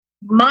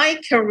my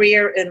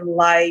career in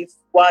life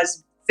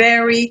was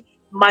very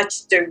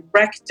much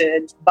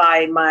directed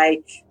by my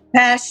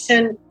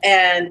passion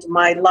and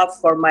my love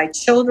for my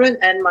children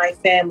and my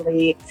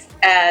family,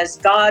 as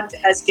God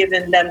has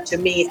given them to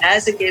me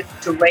as a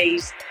gift to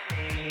raise.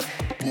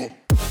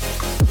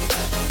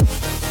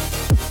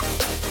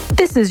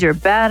 This is your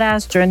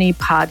Badass Journey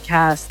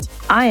podcast.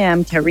 I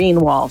am Kareen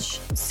Walsh,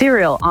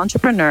 serial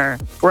entrepreneur,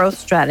 growth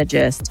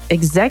strategist,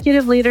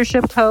 executive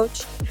leadership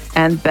coach,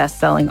 and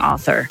best-selling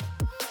author.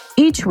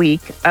 Each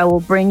week, I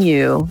will bring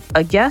you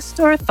a guest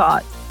or a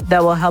thought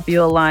that will help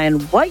you align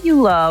what you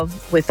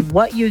love with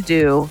what you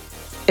do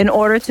in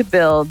order to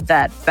build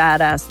that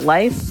badass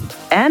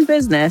life and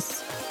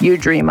business you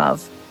dream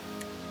of.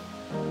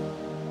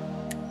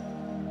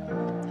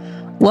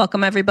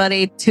 Welcome,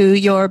 everybody, to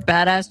your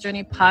Badass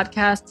Journey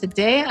podcast.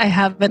 Today, I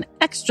have an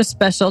extra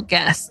special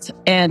guest.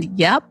 And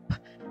yep,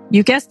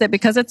 you guessed it,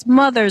 because it's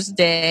Mother's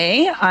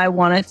Day, I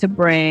wanted to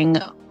bring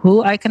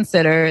who I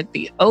consider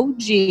the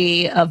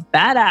OG of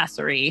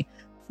badassery,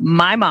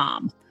 my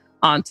mom,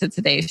 onto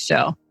today's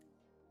show.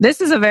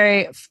 This is a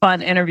very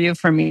fun interview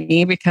for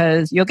me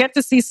because you'll get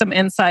to see some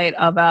insight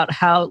about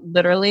how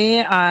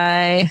literally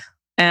I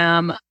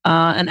am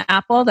an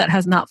apple that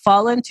has not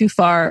fallen too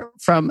far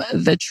from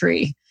the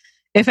tree.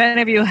 If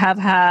any of you have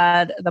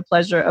had the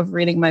pleasure of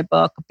reading my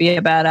book, Be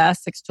a Badass,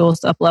 6 Tools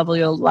to Uplevel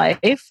Your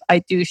Life, I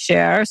do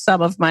share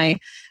some of my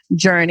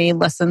journey,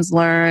 lessons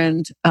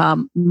learned,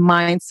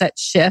 mindset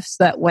shifts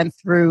that went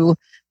through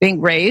being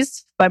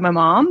raised by my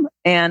mom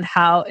and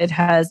how it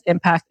has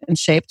impacted and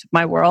shaped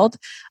my world.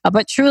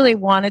 But truly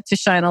wanted to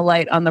shine a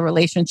light on the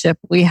relationship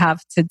we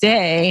have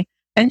today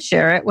and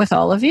share it with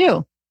all of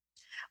you.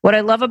 What I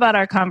love about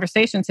our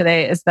conversation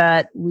today is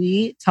that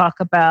we talk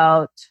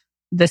about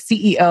the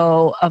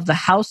CEO of the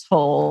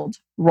household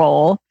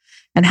role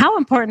and how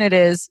important it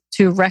is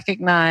to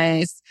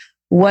recognize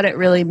what it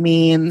really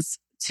means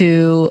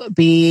to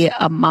be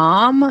a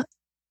mom,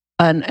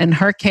 and in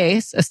her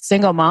case, a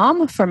single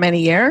mom for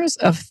many years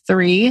of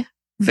 3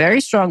 very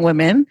strong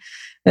women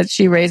that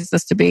she raised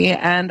us to be,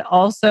 and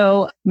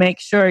also make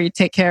sure you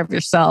take care of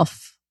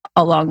yourself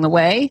along the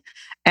way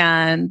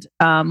and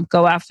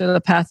go after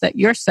the path that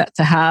you're set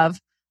to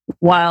have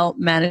while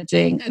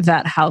managing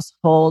that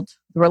household,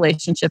 the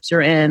relationships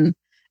you're in,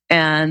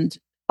 and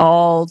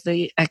all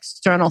the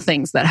external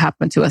things that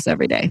happen to us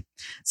every day.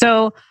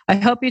 So I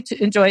hope you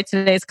enjoyed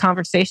today's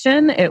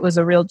conversation. It was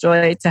a real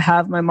joy to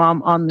have my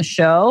mom on the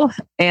show.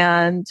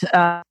 And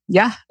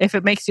if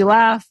it makes you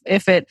laugh,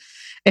 if it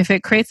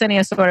creates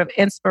any sort of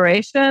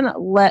inspiration,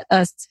 let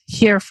us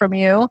hear from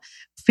you.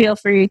 Feel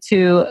free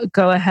to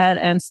go ahead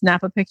and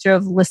snap a picture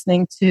of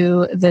listening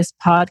to this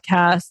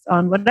podcast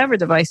on whatever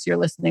device you're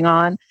listening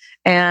on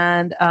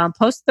and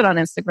post it on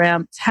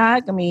Instagram.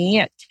 Tag me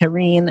at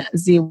Kareen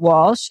Z.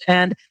 Walsh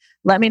and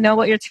let me know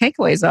what your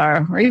takeaways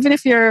are. Or even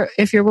if you're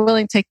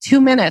willing to take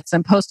 2 minutes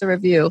and post a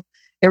review,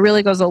 it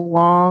really goes a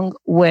long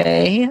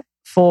way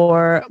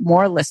for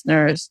more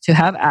listeners to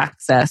have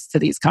access to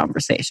these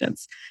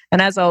conversations.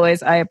 And as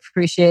always, I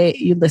appreciate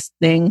you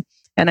listening.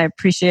 And I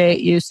appreciate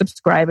you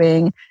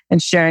subscribing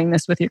and sharing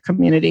this with your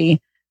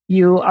community.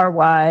 You are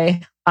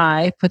why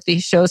I put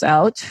these shows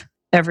out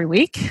every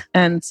week.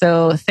 And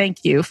so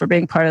thank you for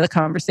being part of the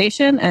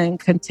conversation and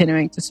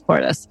continuing to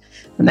support us.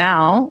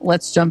 Now,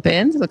 let's jump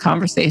into the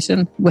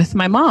conversation with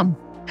my mom.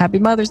 Happy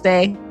Mother's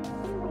Day.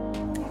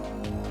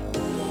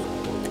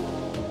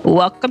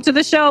 Welcome to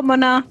the show,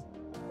 Mona.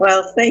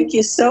 Well, thank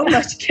you so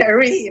much,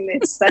 Kareen.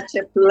 It's such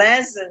a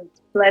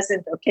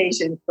pleasant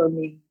occasion for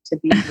me to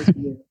be with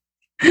you.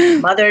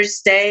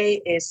 Mother's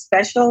Day is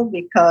special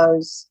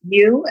because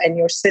you and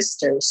your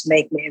sisters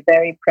make me a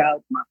very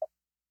proud mother.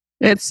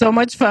 It's so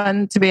much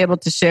fun to be able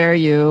to share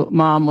you,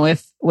 Mom,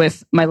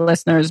 with my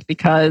listeners,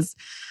 because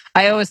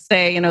I always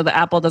say, the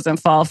apple doesn't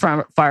fall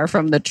far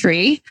from the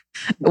tree,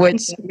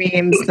 which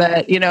means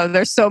that,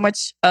 there's so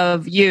much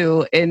of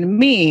you in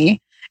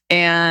me.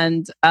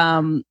 And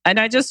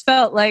I just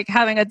felt like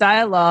having a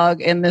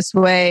dialogue in this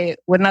way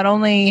would not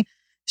only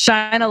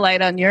shine a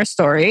light on your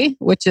story,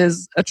 which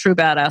is a true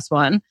badass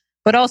one,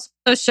 but also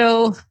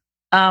show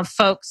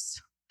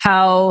folks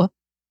how,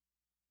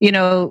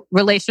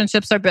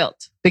 relationships are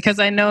built. Because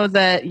I know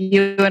that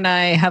you and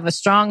I have a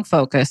strong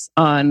focus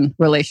on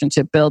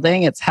relationship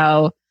building. It's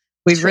how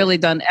we've really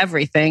done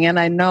everything. And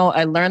I know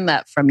I learned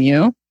that from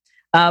you.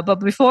 But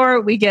before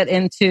we get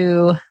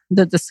into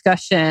the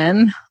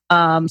discussion,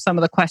 some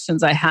of the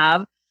questions I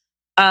have,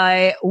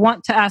 I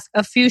want to ask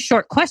a few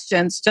short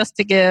questions just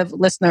to give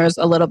listeners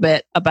a little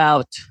bit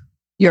about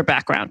your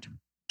background.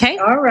 Okay?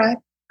 All right.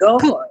 Go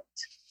for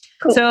it.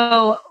 Cool.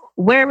 So,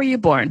 where were you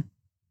born?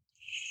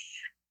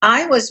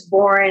 I was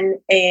born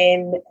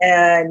in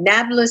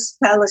Nablus,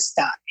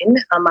 Palestine.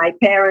 My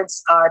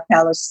parents are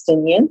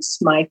Palestinians.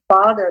 My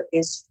father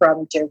is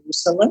from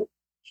Jerusalem.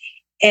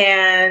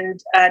 And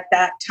at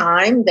that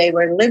time, they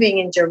were living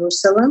in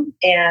Jerusalem,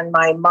 and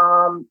my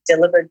mom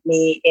delivered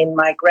me in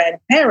my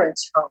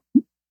grandparents'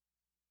 home.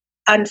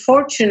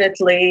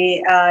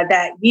 Unfortunately,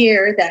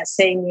 that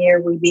same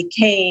year, we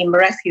became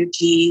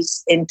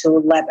refugees into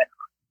Lebanon.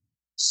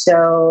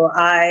 So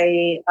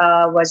I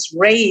was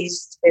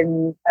raised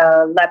in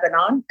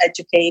Lebanon,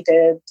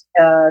 educated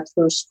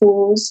through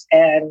schools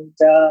and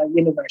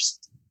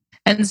university.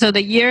 And so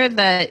the year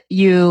that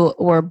you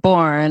were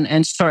born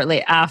and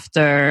shortly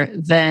after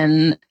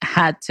then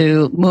had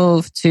to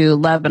move to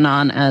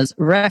Lebanon as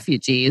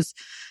refugees.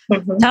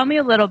 Mm-hmm. Tell me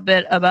a little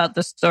bit about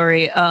the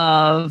story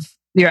of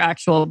your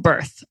actual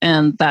birth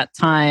and that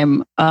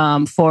time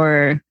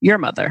for your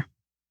mother.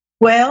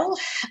 Well,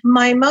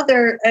 my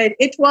mother,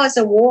 it was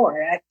a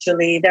war,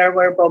 actually. There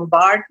were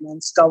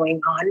bombardments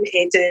going on.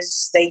 It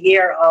is the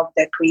year of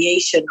the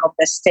creation of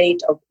the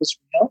State of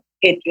Israel.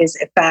 It is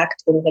a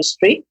fact in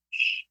history.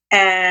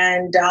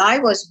 And I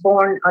was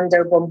born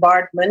under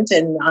bombardment,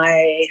 and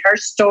her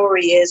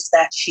story is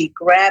that she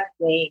grabbed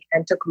me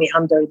and took me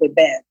under the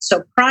bed.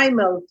 So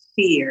primal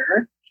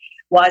fear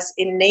was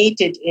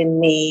innated in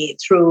me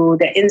through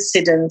the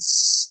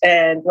incidents.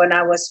 And when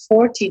I was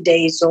 40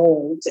 days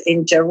old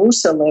in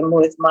Jerusalem,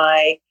 with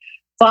my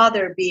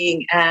father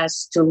being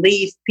asked to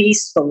leave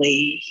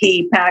peacefully,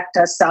 he packed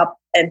us up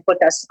and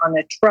put us on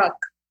a truck,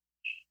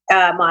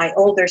 my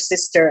older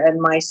sister and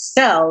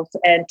myself,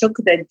 and took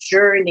the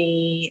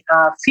journey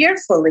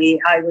fearfully,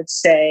 I would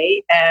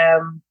say,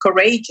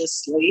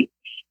 courageously,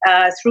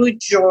 through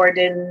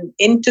Jordan,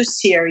 into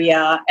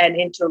Syria, and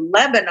into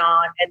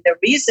Lebanon. And the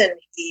reason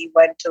he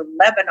went to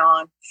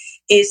Lebanon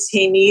is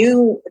he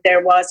knew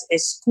there was a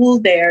school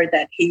there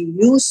that he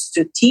used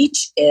to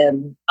teach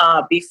in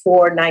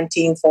before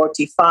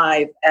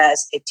 1945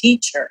 as a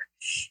teacher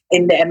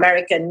in the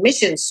American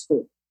Mission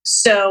School.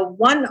 So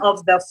one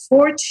of the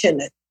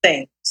fortunate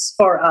things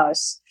for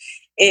us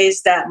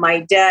is that my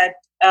dad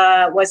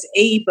was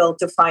able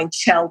to find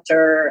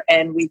shelter,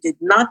 and we did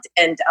not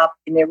end up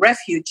in a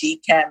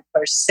refugee camp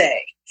per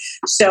se.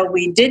 So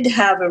we did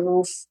have a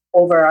roof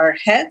over our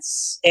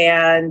heads,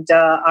 and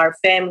our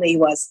family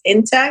was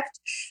intact,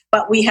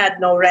 but we had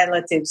no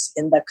relatives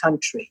in the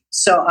country.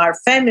 So our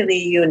family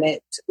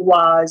unit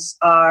was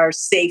our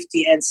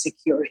safety and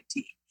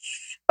security.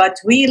 But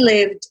we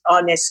lived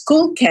on a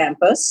school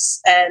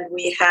campus, and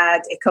we had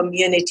a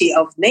community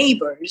of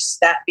neighbors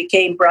that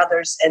became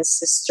brothers and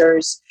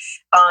sisters,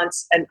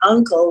 aunts and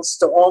uncles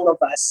to all of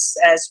us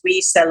as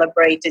we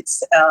celebrated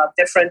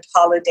different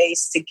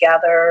holidays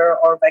together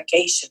or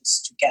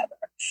vacations together.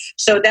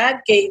 So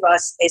that gave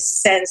us a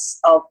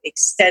sense of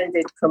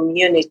extended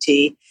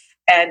community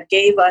and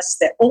gave us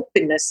the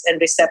openness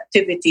and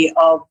receptivity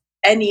of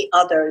any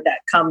other that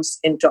comes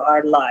into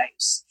our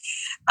lives.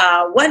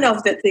 One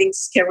of the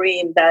things,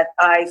 Karine, that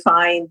I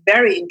find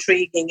very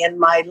intriguing in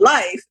my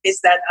life is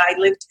that I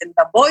lived in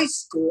the boys'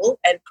 school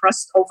and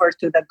crossed over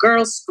to the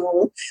girls'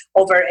 school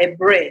over a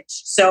bridge.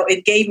 So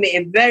it gave me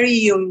a very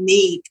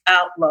unique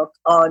outlook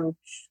on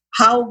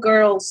how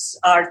girls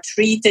are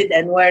treated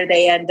and where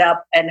they end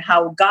up, and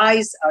how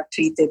guys are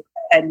treated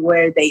and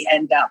where they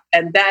end up.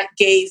 And that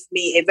gave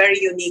me a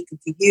very unique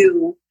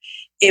view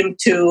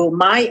into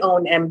my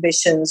own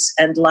ambitions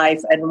and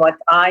life and what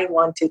I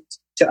wanted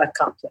to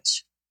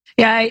accomplish.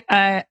 Yeah,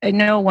 I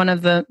know one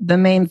of the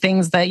main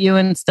things that you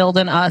instilled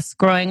in us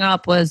growing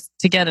up was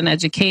to get an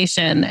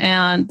education.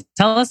 And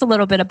tell us a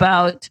little bit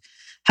about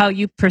how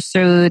you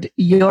pursued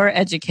your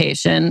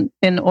education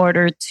in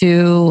order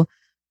to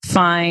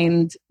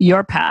find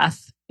your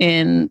path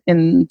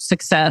in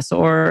success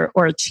or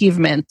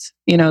achievement,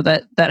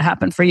 that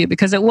happened for you,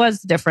 because it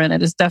was different.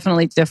 It is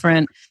definitely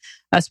different,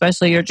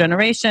 especially your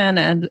generation,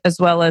 and as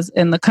well as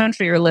in the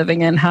country you're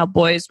living in, how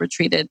boys were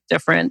treated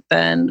different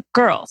than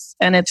girls.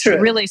 And it's True.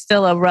 Really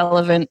still a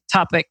relevant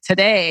topic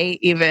today,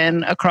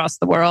 even across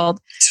the world.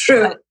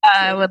 True. But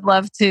I would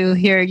love to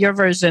hear your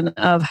version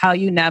of how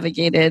you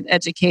navigated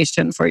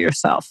education for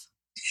yourself.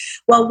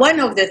 Well, one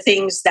of the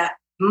things that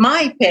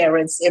my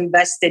parents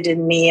invested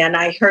in me, and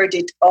I heard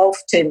it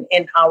often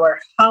in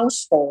our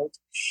household,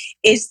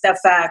 is the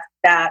fact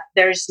that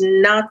there's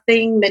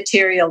nothing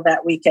material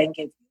that we can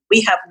give.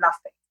 We have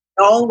nothing.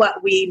 All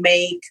what we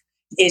make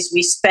is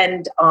we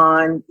spend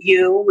on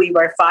you. We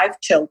were 5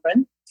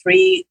 children,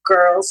 3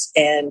 girls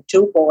and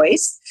 2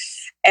 boys,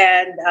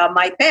 and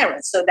my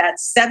parents. So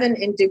that's 7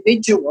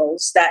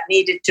 individuals that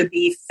needed to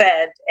be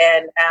fed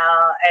and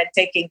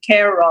taken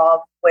care of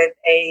with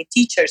a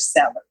teacher's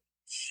salary,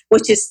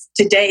 which is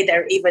today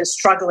they're even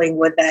struggling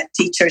with that.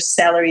 Teacher's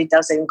salary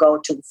doesn't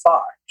go too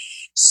far.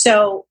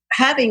 So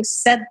having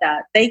said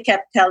that, they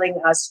kept telling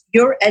us,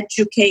 your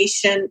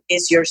education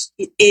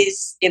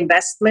is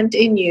investment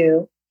in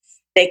you.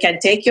 They can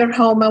take your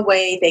home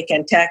away. They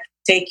can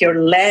take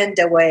your land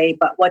away.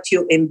 But what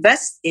you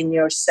invest in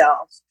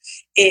yourself,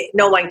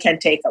 no one can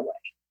take away.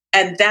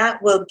 And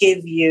that will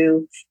give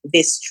you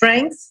the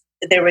strength,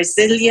 the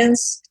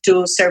resilience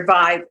to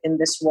survive in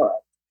this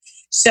world.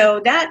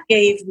 So that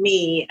gave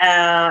me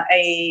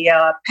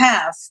a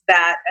path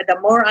that the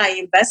more I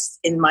invest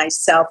in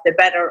myself, the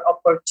better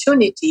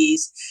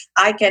opportunities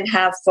I can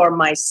have for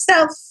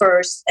myself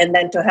first, and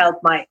then to help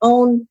my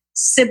own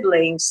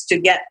siblings to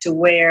get to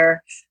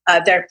where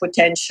their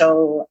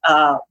potential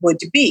would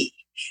be,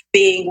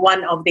 being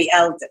one of the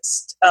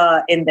eldest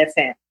in the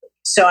family.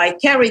 So I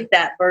carried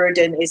that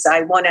burden is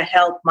I want to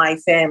help my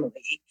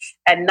family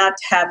and not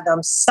have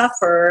them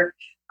suffer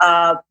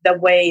the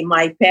way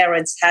my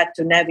parents had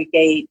to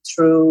navigate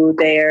through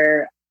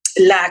their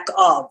lack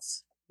of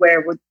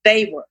where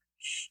they were.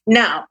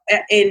 Now,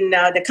 in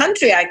the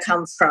country I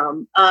come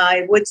from,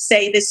 I would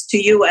say this to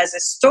you as a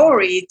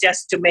story,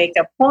 just to make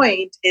a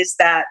point, is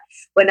that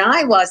when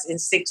I was in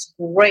sixth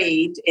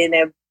grade in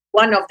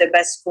one of the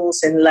best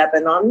schools in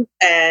Lebanon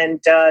and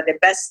the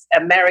best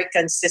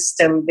American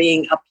system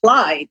being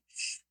applied,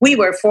 we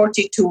were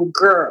 42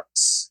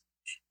 girls.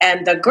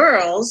 And the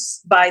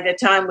girls, by the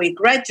time we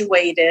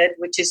graduated,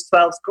 which is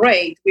 12th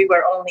grade, we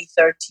were only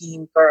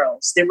 13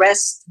 girls. The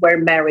rest were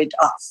married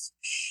off.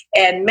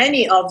 And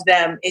many of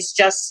them, it's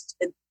just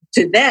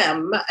to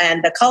them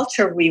and the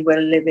culture we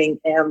were living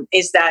in,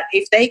 is that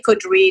if they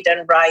could read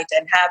and write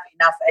and have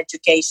enough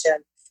education,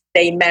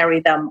 they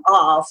marry them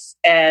off,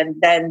 and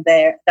then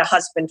the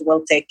husband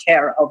will take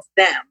care of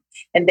them.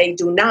 And they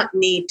do not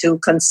need to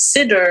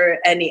consider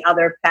any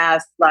other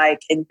path like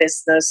in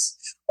business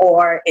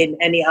or in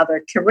any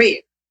other career.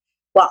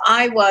 Well,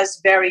 I was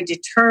very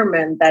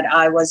determined that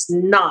I was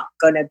not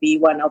going to be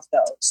one of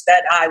those,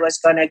 that I was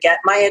going to get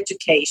my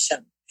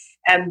education,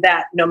 and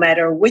that no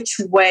matter which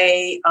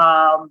way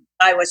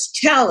I was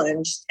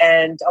challenged,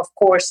 and of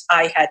course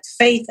I had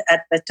faith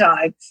at the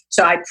time,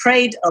 so I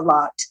prayed a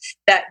lot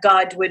that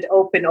God would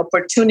open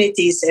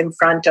opportunities in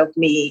front of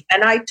me.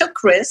 And I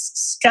took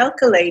risks,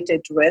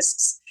 calculated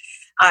risks.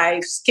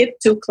 I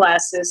skipped 2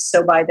 classes,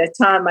 so by the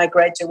time I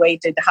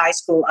graduated high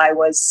school, I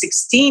was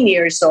 16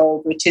 years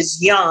old, which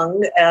is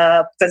young,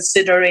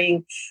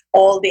 considering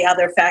all the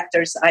other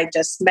factors I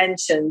just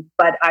mentioned.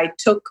 But I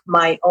took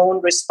my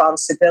own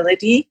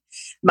responsibility.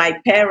 My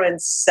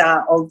parents,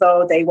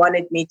 although they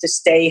wanted me to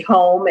stay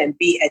home and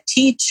be a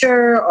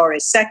teacher or a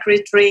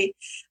secretary,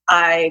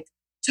 I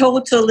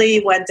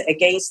totally went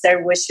against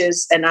their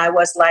wishes, and I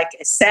was like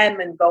a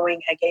salmon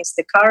going against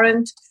the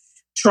current,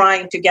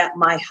 trying to get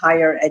my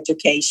higher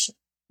education.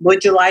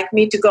 Would you like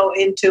me to go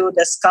into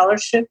the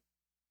scholarship?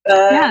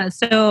 Yeah.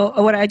 So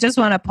what I just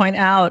want to point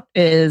out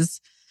is,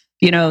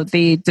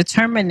 the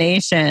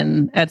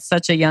determination at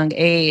such a young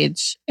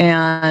age.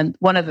 And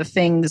one of the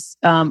things,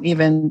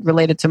 even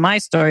related to my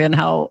story and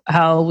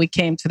how we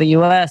came to the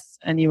US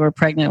and you were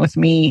pregnant with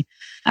me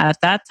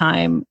at that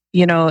time,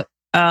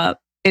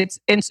 it's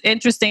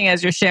interesting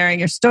as you're sharing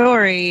your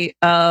story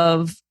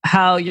of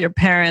how your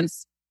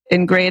parents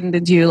ingrained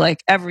into you,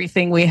 like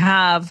everything we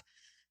have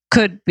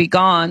could be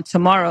gone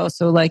tomorrow.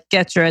 So like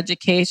get your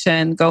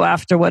education, go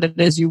after what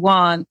it is you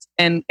want,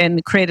 and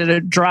created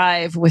a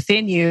drive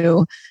within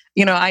you.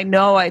 I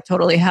know I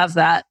totally have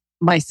that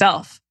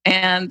myself.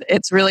 And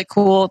it's really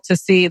cool to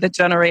see the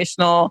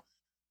generational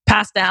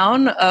pass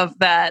down of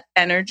that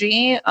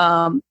energy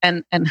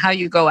and how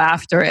you go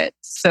after it.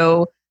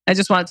 So I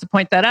just wanted to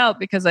point that out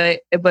because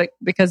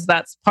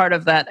that's part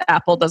of that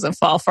apple doesn't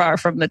fall far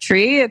from the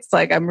tree. It's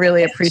like, I'm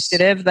really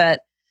appreciative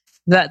that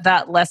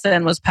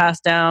lesson was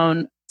passed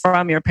down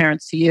from your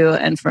parents to you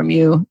and from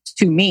you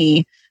to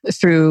me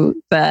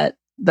through that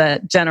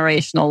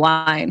generational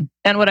line.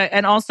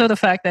 And also the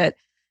fact that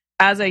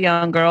as a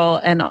young girl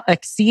and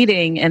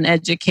exceeding in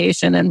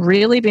education and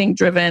really being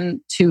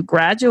driven to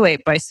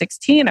graduate by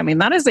 16, I mean,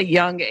 that is a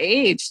young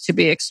age to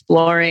be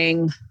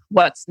exploring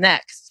what's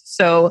next.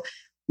 So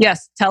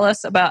yes, tell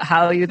us about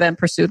how you then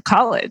pursued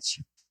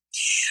college.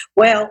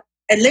 Well,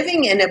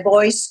 living in a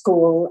boys'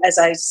 school, as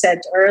I said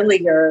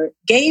earlier,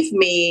 gave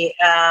me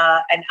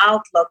an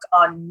outlook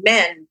on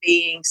men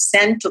being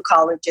sent to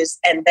colleges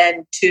and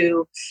then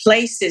to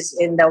places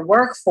in the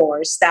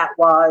workforce that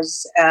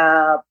was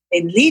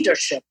in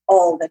leadership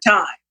all the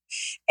time.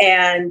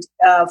 And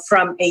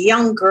from a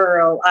young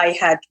girl, I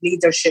had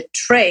leadership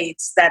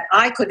traits that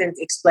I couldn't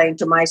explain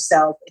to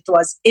myself. It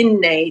was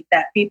innate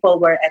that people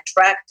were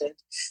attracted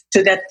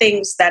to the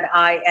things that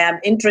I am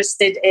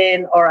interested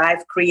in or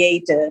I've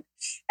created,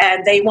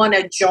 and they want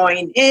to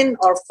join in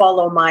or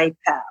follow my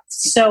path.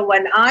 So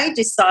when I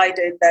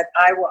decided that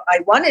I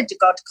wanted to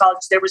go to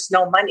college, there was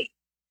no money.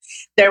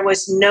 There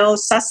was no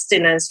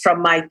sustenance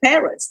from my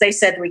parents. They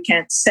said, we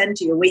can't send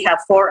you. We have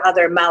 4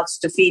 other mouths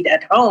to feed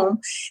at home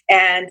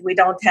and we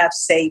don't have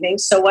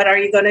savings. So what are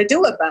you going to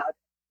do about it?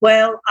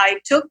 Well, I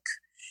took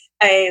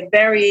a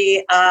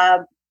very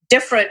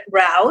different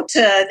route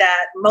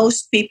that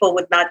most people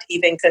would not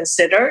even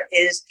consider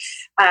is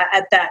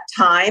at that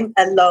time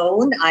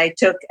alone. I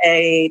took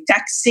a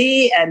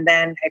taxi and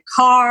then a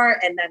car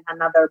and then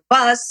another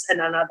bus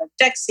and another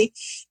taxi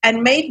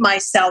and made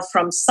myself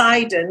from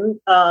Sidon,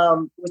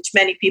 which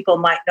many people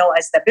might know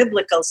as the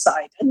biblical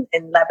Sidon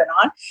in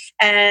Lebanon,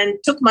 and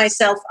took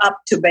myself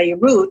up to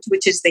Beirut,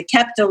 which is the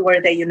capital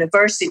where the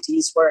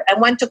universities were,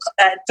 and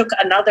took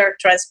another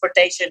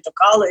transportation to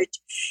college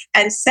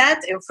and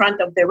sat in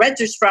front of the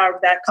registrar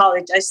of that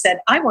college. I said,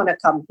 I want to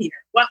come here.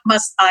 What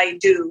must I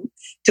do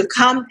to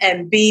come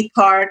and be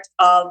part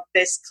of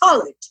this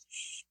college?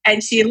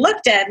 And she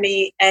looked at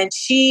me and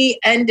she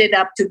ended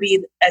up to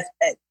be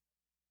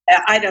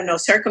I don't know,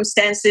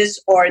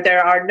 circumstances, or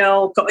there are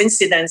no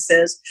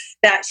coincidences,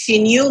 that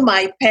she knew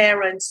my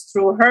parents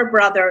through her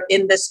brother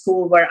in the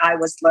school where I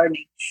was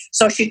learning.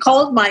 So she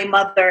called my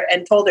mother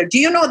and told her, do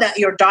you know that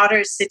your daughter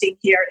is sitting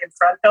here in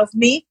front of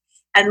me?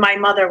 And my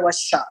mother was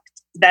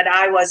shocked that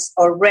I was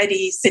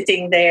already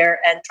sitting there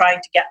and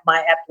trying to get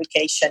my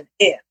application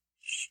in.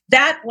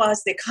 That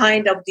was the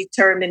kind of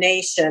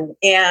determination.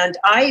 And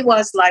I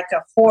was like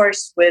a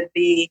horse with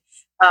the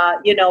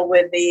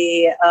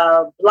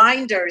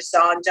blinders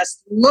on,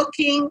 just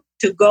looking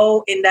to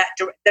go in that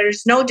direction. There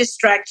is no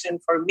distraction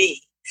for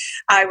me.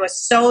 I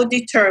was so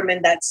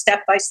determined that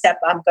step by step,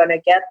 I'm going to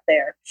get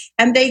there.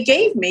 And they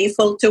gave me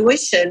full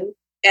tuition.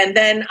 And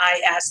then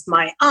I asked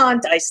my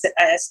aunt, I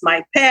asked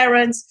my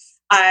parents,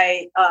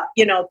 I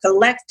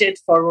collected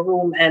for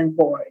room and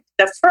board.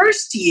 The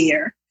first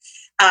year,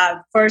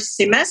 first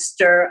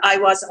semester, I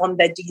was on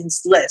the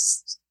dean's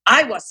list.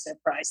 I was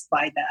surprised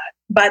by that.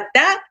 But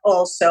that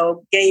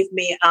also gave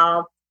me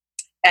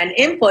an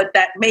input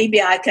that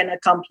maybe I can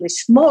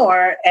accomplish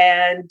more.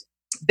 And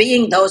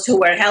being those who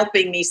were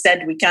helping me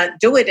said, we can't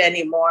do it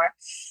anymore.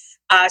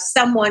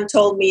 Someone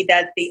told me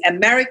that the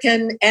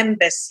American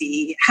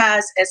embassy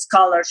has a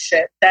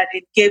scholarship that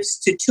it gives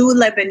to 2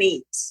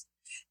 Lebanese.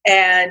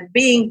 And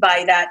being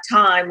by that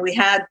time, we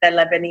had the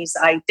Lebanese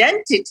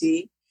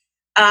identity.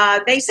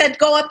 They said,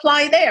 go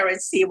apply there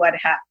and see what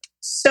happens.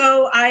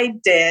 So I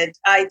did.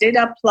 I did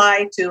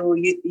apply to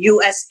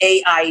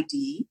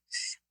USAID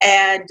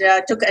and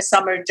took a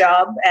summer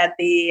job at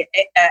the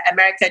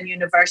American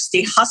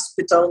University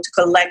Hospital to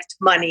collect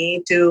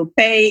money to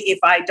pay if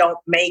I don't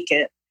make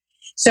it.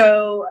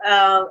 So,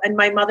 and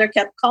my mother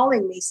kept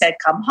calling me, said,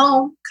 come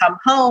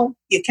home.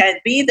 You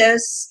can't be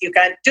this. You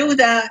can't do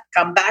that.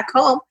 Come back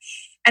home.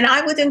 And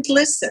I wouldn't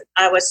listen.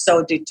 I was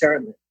so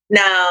determined.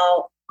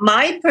 Now,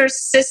 my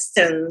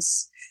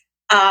persistence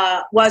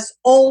was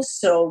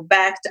also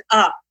backed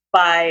up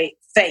by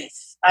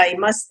faith. I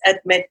must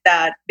admit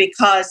that,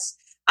 because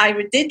I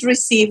did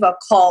receive a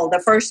call, the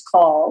first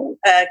call,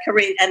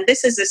 Corinne, and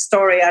this is a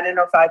story, I don't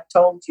know if I've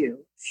told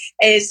you,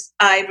 is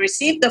I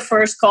received the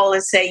first call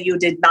and say, you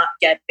did not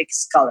get the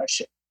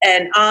scholarship.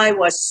 And I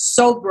was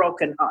so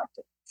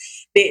brokenhearted.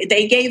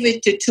 They gave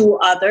it to 2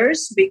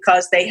 others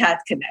because they had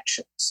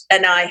connections,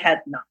 and I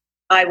had none.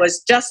 I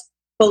was just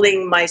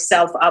pulling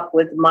myself up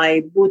with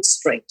my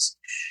bootstrings.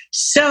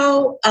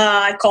 So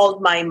I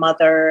called my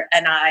mother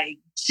and I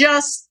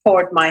just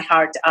poured my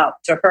heart out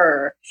to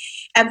her.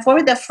 And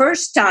for the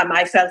first time,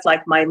 I felt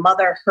like my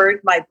mother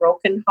heard my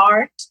broken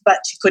heart, but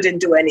she couldn't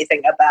do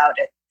anything about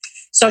it.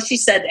 So she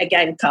said,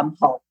 again, come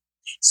home.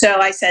 So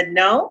I said,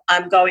 no,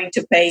 I'm going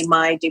to pay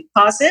my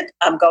deposit.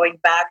 I'm going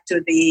back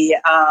to the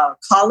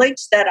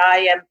college that I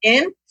am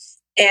in.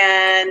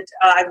 And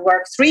I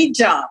worked 3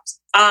 jobs.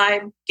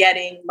 I'm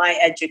getting my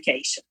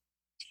education.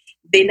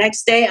 The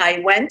next day, I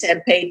went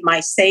and paid my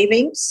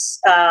savings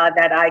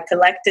that I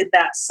collected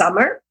that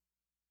summer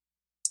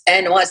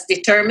and was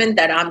determined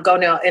that I'm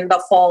going to, in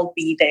the fall,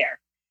 be there.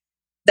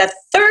 The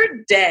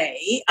third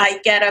day, I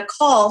get a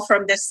call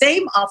from the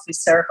same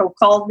officer who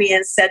called me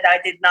and said I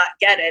did not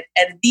get it.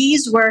 And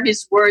these were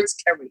his words,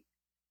 Carrie.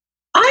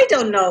 I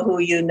don't know who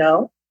you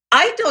know.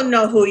 I don't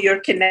know who your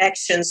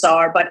connections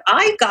are, but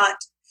I got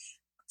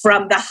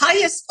from the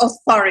highest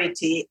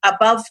authority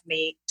above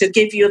me to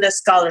give you the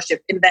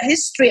scholarship. In the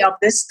history of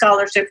this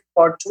scholarship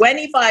for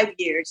 25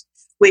 years,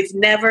 we've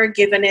never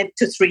given it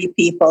to 3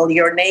 people.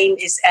 Your name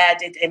is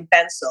added in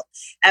pencil.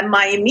 And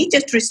my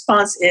immediate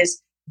response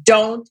is,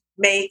 don't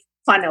make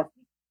fun of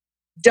me.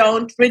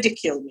 Don't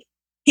ridicule me.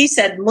 He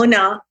said,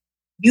 Muna,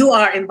 you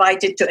are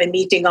invited to a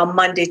meeting on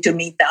Monday to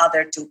meet the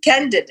other 2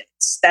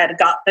 candidates that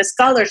got the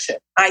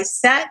scholarship. I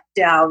sat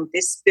down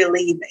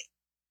disbelieving.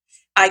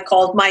 I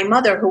called my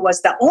mother, who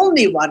was the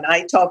only one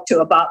I talked to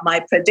about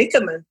my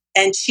predicament.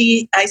 And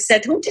I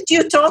said, who did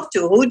you talk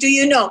to? Who do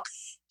you know?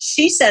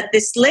 She said,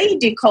 this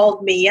lady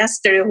called me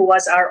yesterday who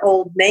was our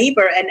old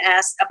neighbor and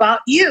asked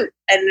about you.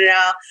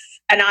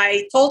 And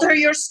I told her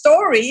your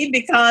story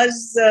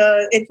because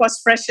it was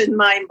fresh in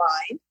my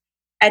mind.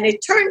 And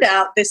it turned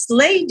out this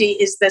lady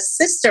is the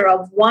sister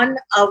of one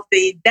of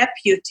the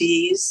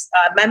deputies,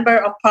 member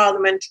of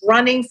parliament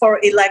running for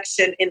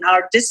election in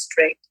our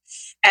district.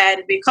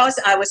 And because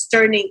I was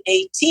turning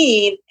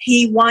 18,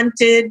 he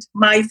wanted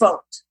my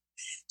vote.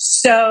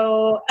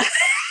 So,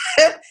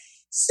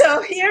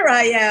 so here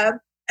I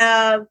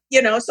am,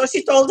 so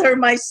she told her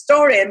my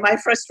story and my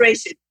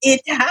frustration.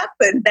 It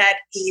happened that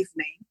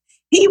evening.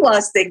 He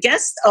was the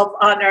guest of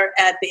honor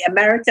at the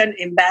American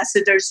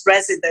ambassador's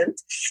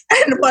residence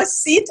and was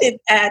seated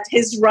at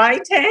his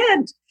right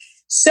hand.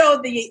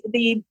 So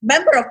the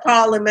member of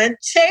parliament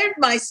shared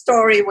my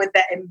story with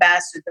the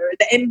ambassador.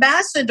 The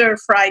ambassador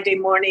Friday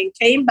morning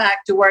came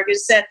back to work and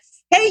said,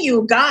 hey,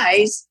 you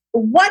guys,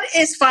 what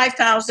is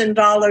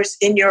 $5,000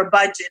 in your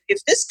budget?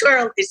 If this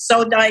girl is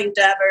so dying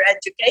to have her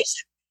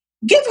education,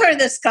 give her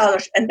the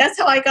scholarship. And that's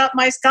how I got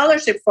my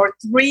scholarship for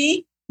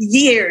 3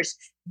 years.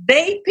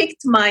 They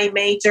picked my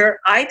major.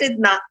 I did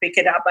not pick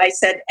it up. I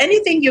said,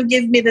 anything you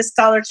give me the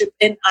scholarship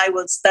in, I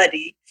will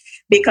study.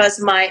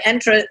 because my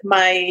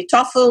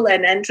TOEFL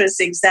and entrance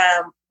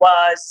exam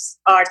was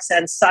arts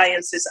and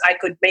sciences. I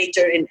could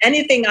major in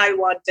anything I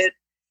wanted.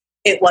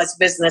 It was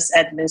business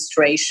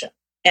administration.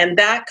 And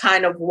that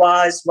kind of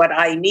was what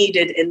I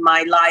needed in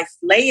my life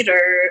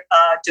later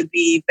to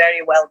be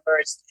very well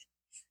versed in.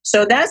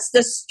 So that's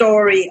the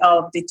story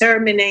of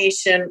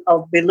determination,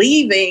 of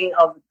believing,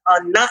 of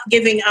not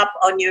giving up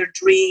on your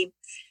dream,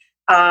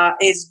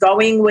 is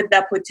going with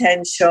the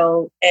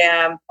potential,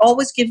 and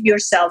always give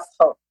yourself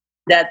hope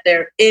that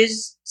there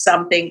is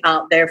something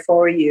out there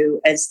for you,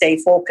 and stay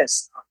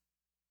focused on.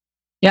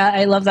 Yeah,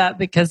 I love that,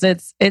 because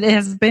it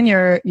has been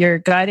your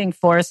guiding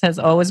force, has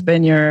always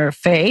been your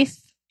faith,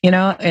 in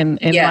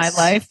Yes.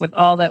 my life, with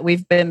all that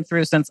we've been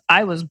through since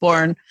I was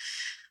born,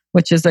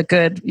 which is a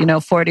good,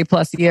 40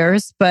 plus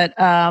years. But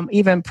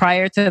even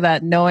prior to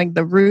that, knowing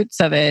the roots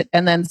of it,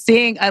 and then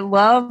I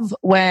love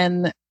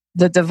when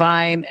the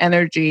divine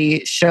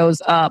energy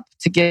shows up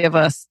to give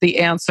us the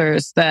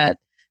answers that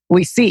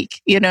we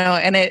seek,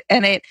 and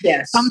it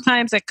Yes.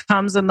 sometimes it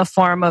comes in the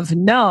form of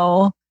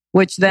no,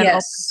 which then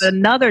opens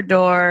another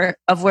door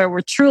of where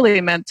we're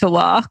truly meant to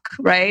walk,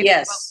 right?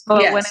 Yes.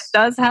 But Yes. when it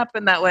does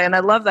happen that way, and I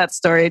love that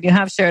story, and you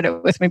have shared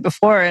it with me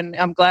before, and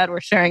I'm glad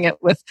we're sharing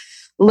it with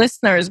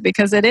listeners,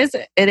 because it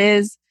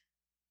is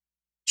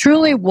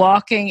truly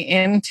walking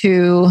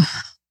into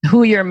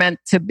who you're meant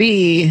to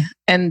be,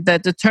 and the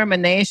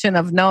determination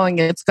of knowing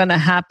it's going to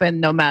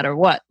happen no matter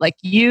what. Like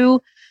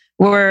you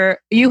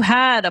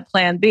had a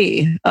plan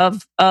B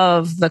of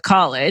the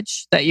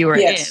college that you were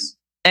in.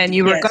 And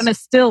you were going to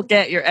still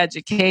get your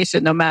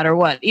education no matter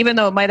what, even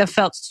though it might have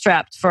felt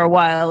strapped for a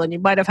while and you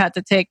might have had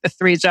to take the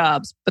 3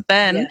 jobs. But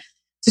then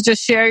to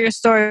just share your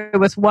story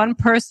with one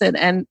person,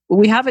 and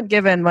we haven't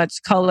given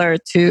much color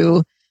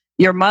to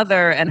your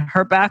mother and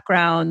her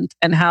background,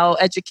 and how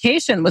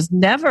education was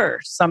never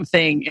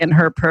something in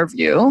her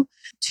purview,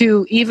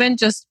 to even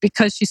just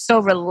because she's so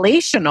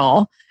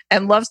relational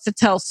and loves to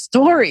tell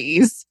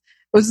stories,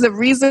 was the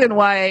reason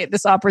why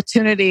this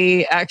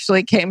opportunity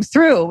actually came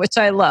through, which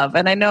I love.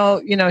 And I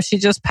know, she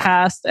just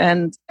passed,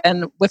 and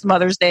with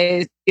Mother's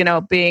Day,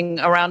 being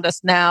around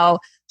us now,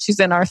 she's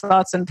in our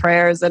thoughts and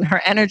prayers, and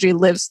her energy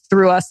lives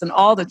through us and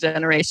all the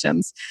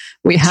generations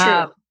we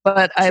have. True.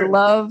 But I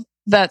love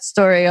that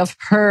story of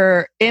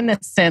her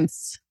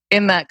innocence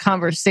in that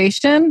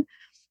conversation,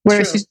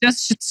 where she's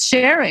just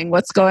sharing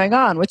what's going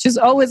on, which is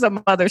always a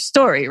mother's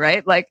story,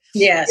 right? Like,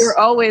 you're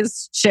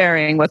always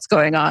sharing what's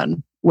going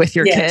on with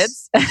your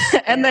kids.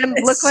 And then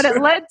look what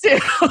it led to.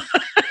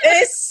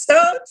 It's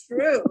so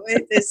true.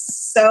 It is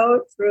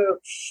so true.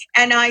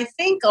 And I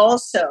think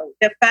also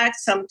the fact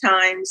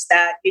sometimes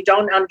that you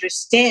don't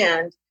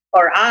understand,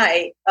 or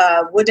I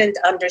wouldn't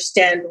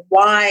understand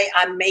why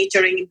I'm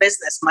majoring in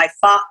business.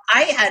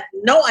 I had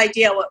no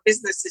idea what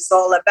business is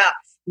all about.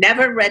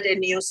 Never read a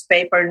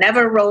newspaper,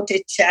 never wrote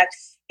a check.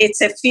 It's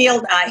a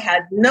field I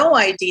had no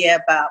idea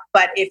about.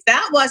 But if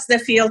that was the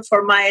field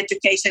for my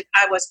education,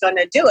 I was going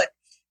to do it.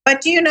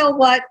 But you know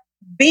what?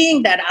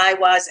 Being that I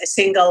was a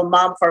single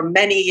mom for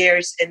many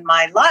years in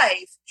my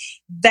life,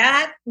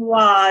 that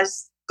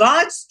was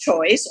God's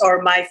choice,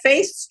 or my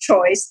faith's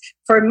choice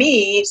for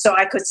me, so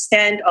I could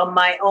stand on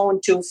my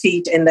own 2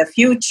 feet in the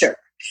future.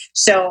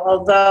 So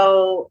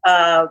although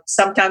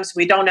sometimes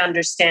we don't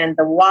understand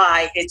the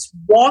why, it's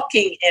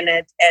walking in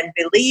it and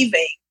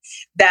believing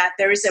that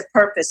there is a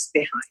purpose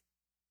behind.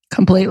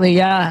 Completely,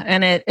 yeah.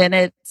 And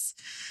it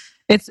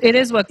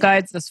is what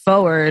guides us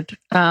forward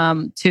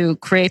to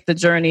create the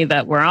journey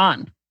that we're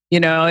on.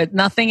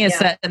 Nothing is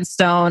set in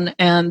stone.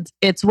 And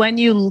it's when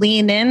you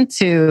lean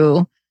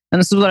into,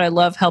 and this is what I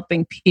love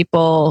helping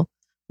people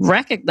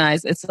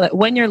recognize, it's like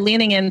when you're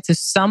leaning into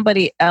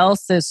somebody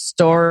else's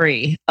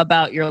story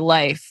about your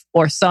life,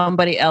 or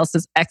somebody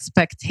else's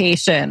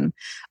expectation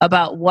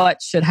about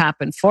what should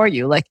happen for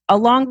you. Like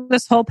along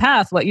this whole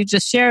path, what you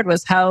just shared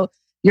was how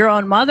your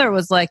own mother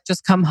was like,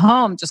 just come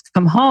home,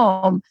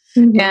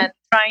 and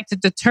trying to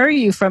deter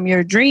you from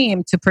your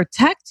dream, to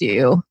protect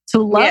you, to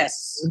love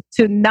you,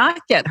 to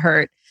not get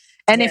hurt.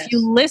 And if you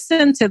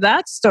listen to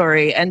that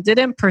story and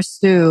didn't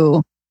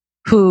pursue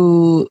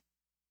who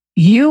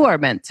you are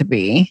meant to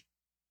be,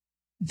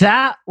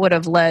 that would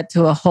have led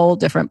to a whole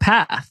different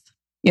path.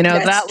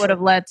 That would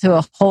have led to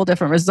a whole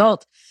different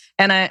result.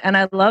 And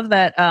I love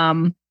that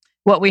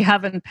what we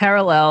have in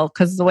parallel,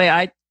 because the way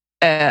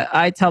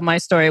I tell my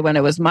story when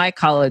it was my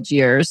college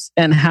years,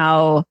 and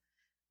how,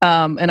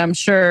 and I'm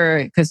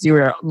sure because you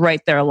were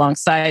right there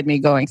alongside me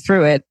going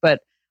through it,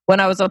 but when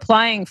I was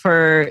applying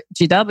for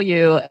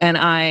GW and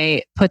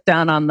I put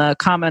down on the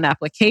common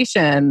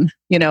application,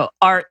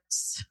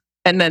 arts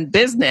and then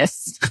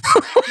business,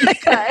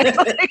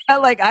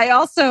 I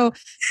also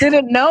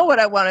didn't know what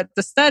I wanted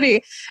to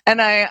study.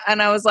 And I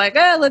was like,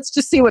 let's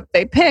just see what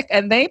they pick.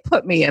 And they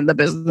put me in the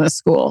business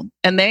school,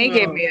 and they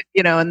gave me,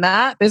 and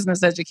that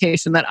business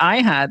education that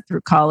I had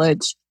through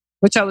college,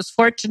 which I was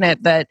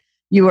fortunate that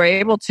you were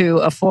able to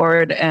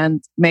afford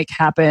and make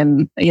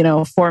happen,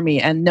 for me,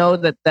 and know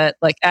that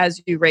like, as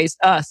you raised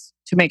us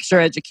to make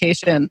sure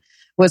education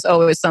was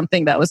always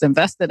something that was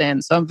invested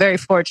in. So I'm very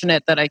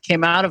fortunate that I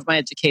came out of my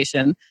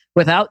education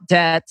without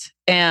debt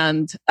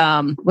and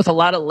with a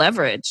lot of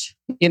leverage,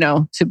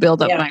 to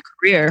build up my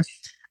career.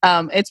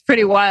 It's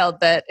pretty wild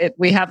that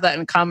we have that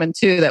in common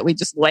too, that we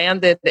just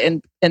landed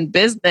in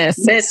business.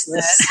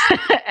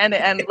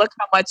 and look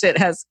how much it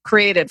has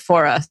created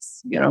for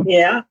us,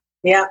 Yeah.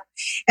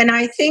 And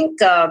I think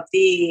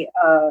the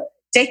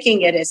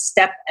taking it a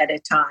step at a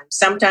time.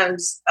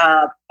 Sometimes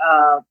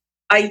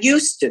I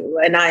used to,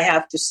 and I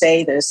have to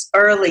say this,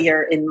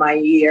 earlier in my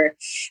year,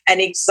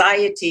 and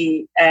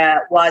anxiety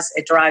was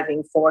a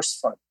driving force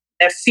for me.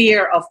 The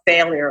fear of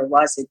failure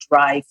was a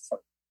drive for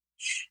me.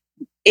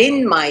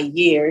 In my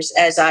years,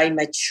 as I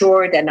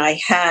matured and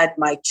I had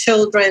my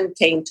children,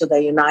 came to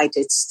the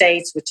United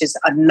States, which is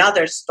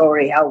another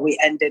story how we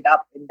ended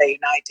up in the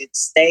United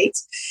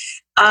States.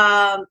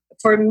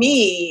 For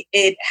me,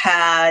 it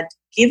had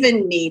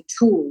given me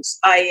tools.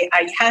 I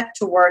had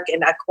to work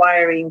in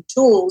acquiring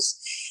tools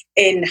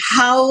in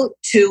how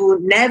to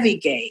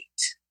navigate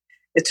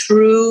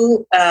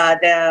through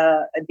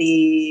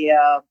the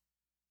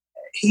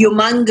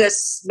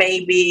humongous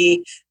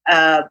maybe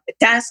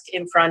task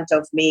in front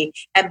of me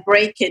and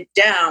break it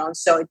down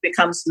so it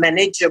becomes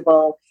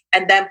manageable,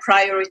 and then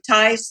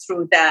prioritize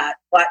through that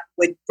what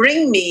would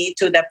bring me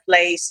to the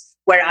place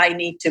where I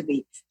need to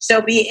be.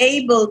 So be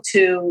able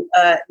to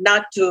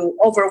not to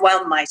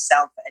overwhelm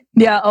myself.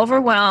 Yeah,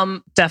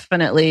 overwhelm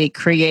definitely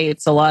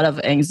creates a lot of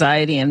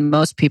anxiety in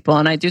most people.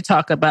 And I do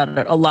talk about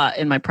it a lot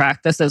in my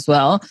practice as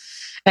well.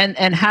 And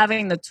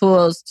having the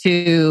tools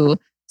to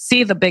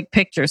see the big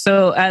picture.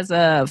 So as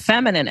a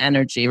feminine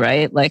energy,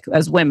 right? Like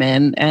as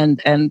women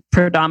and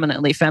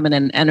predominantly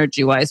feminine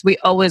energy wise, we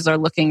always are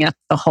looking at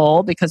the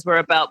whole because we're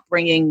about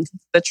bringing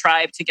the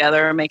tribe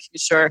together, making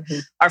sure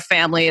our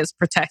family is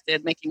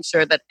protected, making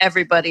sure that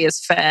everybody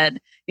is fed.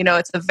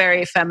 It's a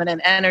very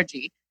feminine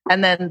energy.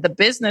 And then the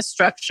business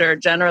structure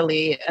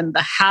generally and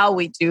the how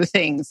we do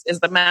things is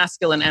the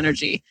masculine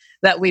energy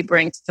that we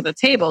bring to the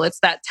table. It's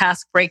that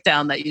task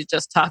breakdown that you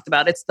just talked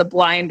about. It's the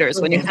blinders.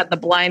 When you had the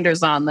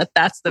blinders on,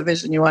 that's the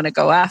vision you want to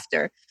go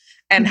after.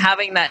 And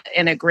having that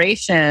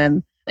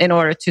integration in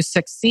order to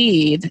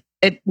succeed,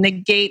 it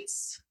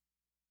negates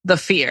the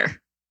fear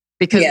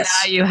because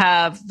now you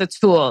have the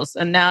tools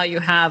and now you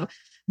have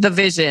the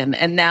vision,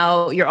 and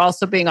now you're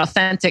also being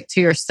authentic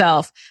to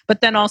yourself, but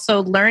then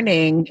also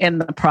learning in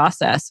the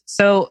process.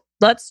 So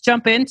let's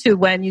jump into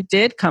when you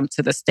did come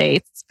to the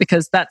States,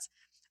 because that's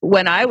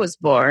when I was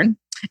born.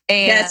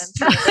 And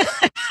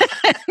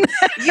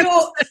you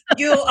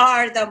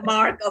are the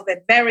mark of a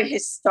very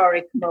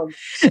historic moment.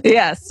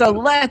 Yeah. So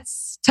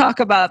let's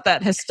talk about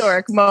that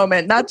historic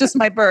moment, not just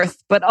my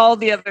birth, but all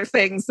the other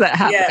things that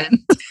happened.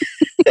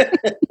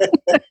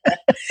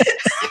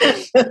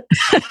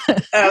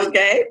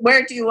 Okay.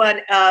 Where do you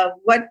want,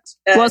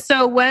 Well,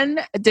 so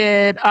when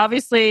did,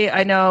 obviously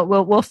I know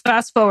we'll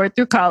fast forward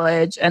through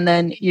college, and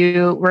then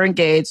you were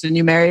engaged and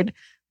you married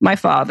my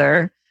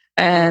father.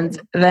 And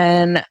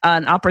then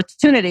an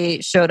opportunity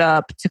showed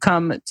up to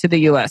come to the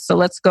US. So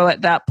let's go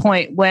at that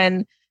point.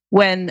 When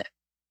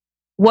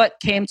what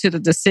came to the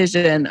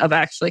decision of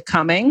actually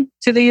coming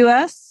to the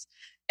US?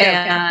 Okay.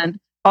 And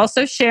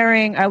also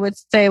sharing, I would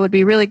say would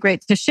be really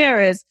great to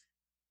share is,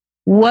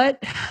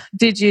 what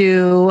did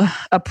you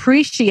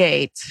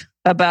appreciate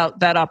about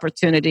that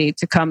opportunity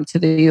to come to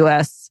the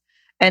US?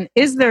 And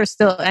is there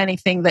still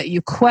anything that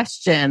you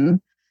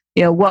question?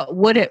 What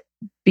would it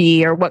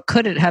be, or what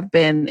could it have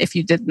been if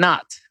you did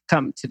not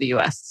come to the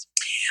US?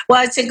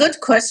 Well, it's a good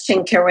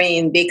question,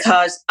 Karine,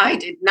 because I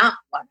did not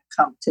want to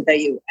come to the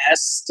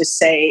US, to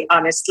say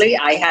honestly.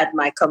 I had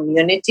my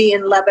community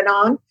in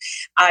Lebanon.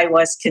 I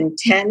was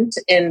content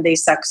in the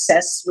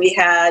success we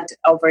had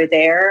over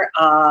there.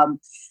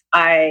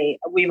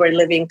 We were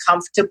living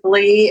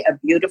comfortably, a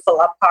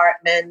beautiful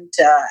apartment,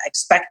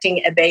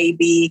 expecting a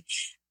baby.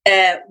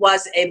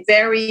 Was a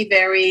very,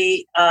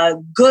 very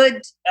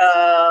good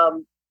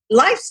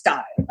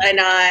lifestyle, and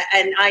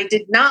I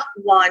did not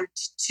want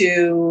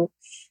to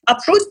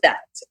uproot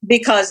that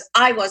because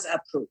I was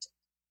uprooted.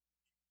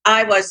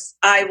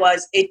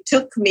 It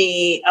took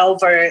me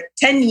over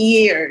 10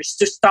 years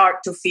to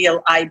start to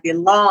feel I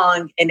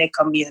belong in a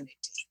community.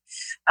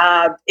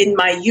 In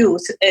my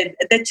youth,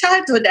 the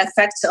childhood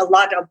affects a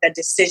lot of the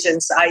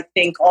decisions, I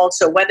think,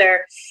 also,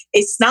 whether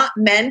it's not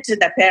meant,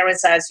 the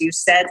parents, as you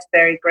said,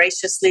 very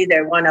graciously,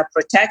 they want to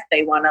protect,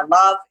 they want to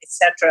love,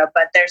 etc.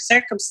 But their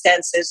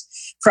circumstances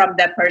from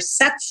the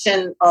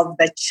perception of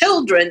the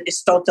children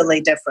is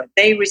totally different.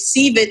 They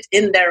receive it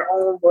in their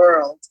own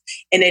world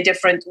in a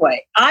different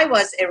way. I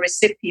was a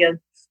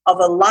recipient of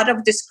a lot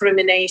of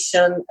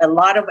discrimination, a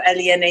lot of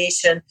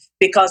alienation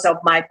because of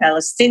my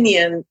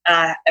Palestinian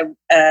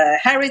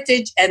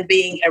heritage and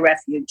being a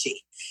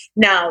refugee.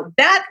 Now,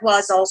 that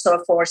was also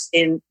a force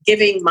in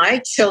giving my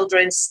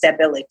children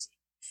stability,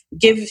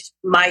 give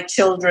my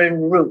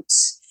children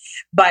roots.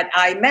 But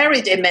I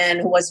married a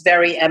man who was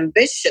very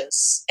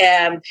ambitious,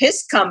 and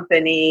his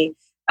company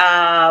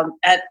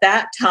at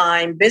that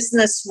time,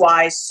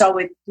 business-wise, so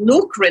it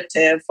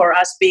lucrative for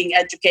us being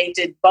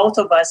educated, both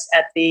of us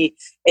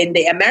in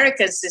the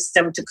American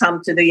system, to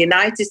come to the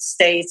United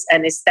States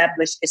and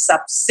establish a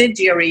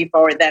subsidiary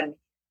for them.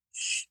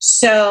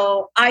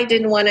 So I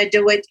didn't want to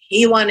do it.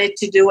 He wanted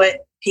to do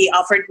it. He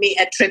offered me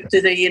a trip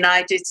to the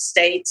United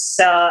States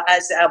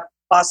as a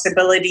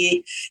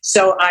possibility.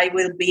 So I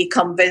will be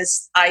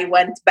convinced. I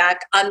went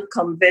back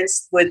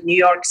unconvinced with New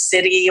York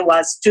City. It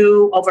was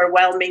too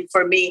overwhelming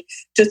for me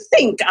to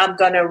think I'm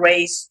going to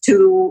raise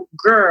two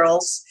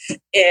girls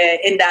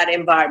in that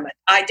environment.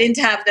 I didn't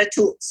have the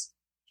tools.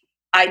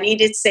 I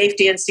needed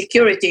safety and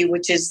security,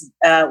 which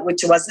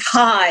was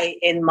high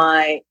in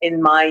my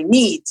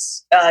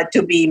needs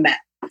to be met.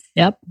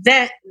 Yep.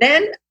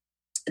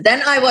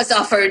 Then I was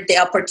offered the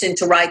opportunity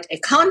to write a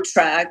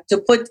contract to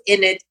put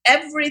in it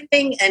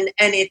everything and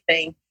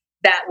anything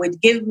that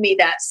would give me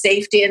that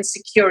safety and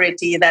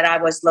security that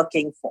I was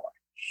looking for.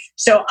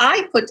 So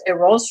I put a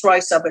Rolls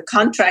Royce of a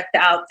contract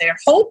out there,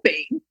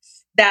 hoping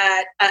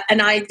that,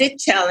 and I did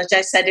challenge,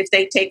 I said, if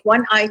they take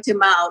one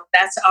item out,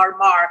 that's our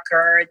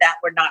marker that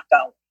we're not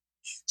going.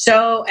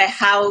 So a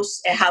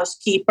house, a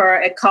housekeeper,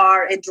 a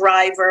car, a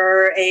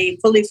driver, a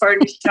fully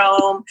furnished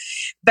home,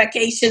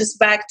 vacations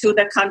back to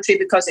the country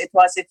because it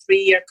was a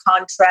 3-year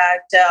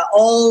contract,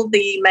 all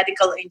the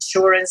medical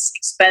insurance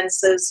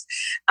expenses.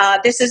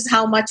 This is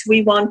how much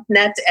we want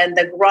net, and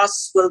the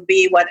gross will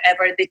be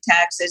whatever the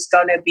tax is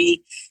going to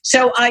be.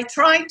 So I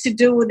tried to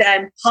do the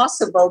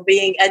impossible,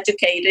 being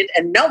educated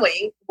and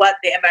knowing what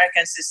the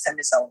American system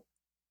is all.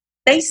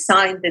 They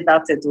signed the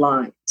dotted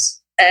lines.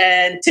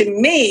 And to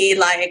me,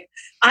 like,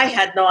 I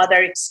had no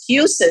other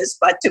excuses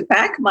but to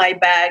pack my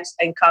bags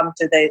and come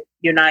to the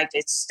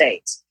United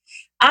States.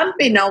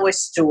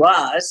 Unbeknownst to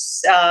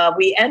us,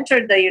 we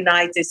entered the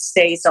United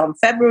States on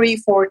February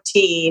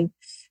 14,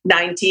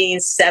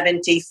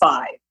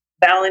 1975,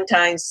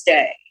 Valentine's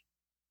Day.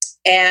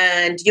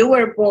 And you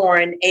were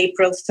born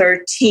April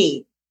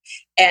 13.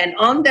 And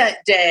on that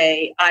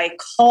day, I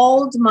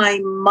called my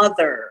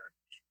mother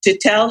to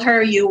tell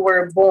her you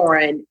were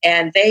born,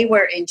 and they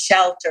were in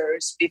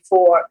shelters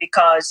before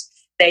because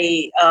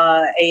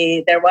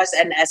there was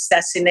an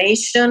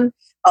assassination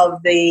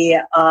of the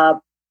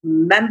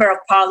member of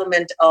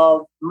parliament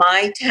of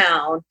my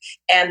town,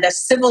 and the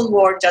civil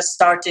war just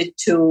started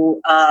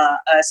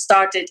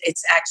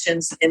its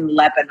actions in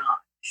Lebanon.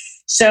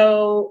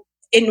 So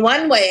in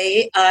one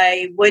way,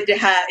 I would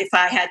have, if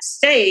I had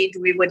stayed,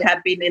 we would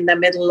have been in the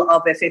middle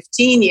of a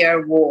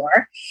 15-year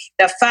war.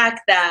 The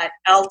fact that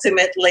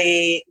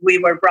ultimately we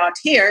were brought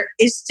here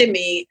is, to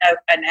me,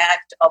 an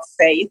act of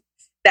faith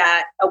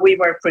that we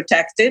were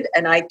protected.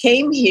 And I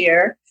came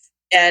here,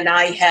 and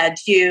I had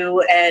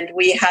you, and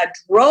we had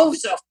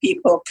droves of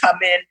people come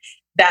in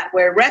that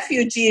were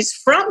refugees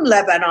from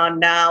Lebanon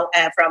now,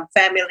 and from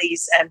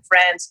families and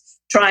friends,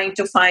 trying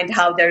to find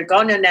how they're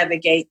going to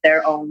navigate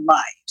their own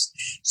lives.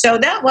 So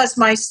that was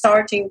my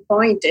starting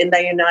point in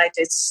the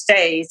United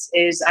States,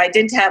 is I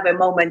didn't have a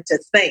moment to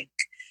think.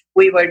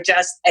 We were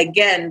just,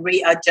 again,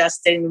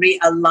 readjusting,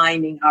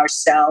 realigning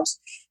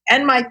ourselves.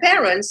 And my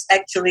parents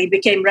actually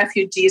became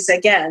refugees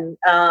again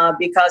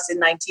because in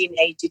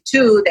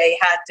 1982, they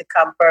had to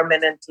come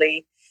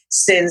permanently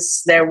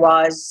since there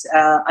was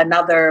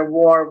another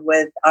war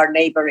with our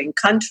neighboring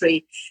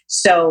country.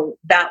 So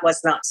that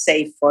was not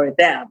safe for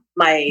them.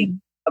 My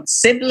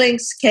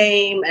siblings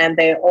came, and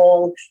they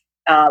all,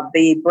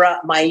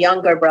 my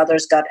younger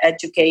brothers got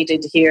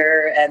educated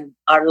here, and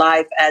our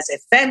life as a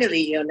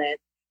family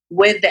unit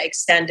with the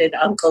extended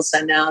uncles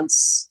and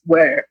aunts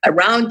were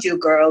around you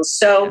girls.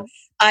 So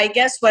I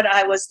guess what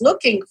I was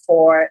looking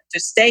for to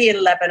stay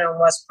in Lebanon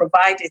was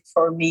provided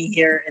for me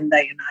here in the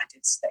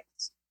United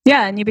States.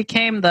 Yeah, and you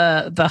became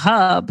the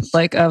hub,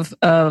 like of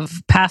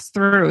pass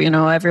through. You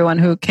know, everyone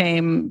who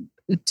came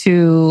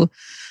to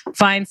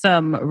find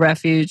some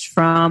refuge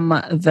from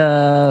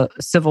the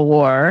Civil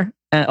War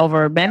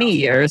over many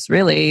years,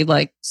 really,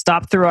 like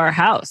stopped through our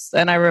house.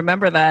 And I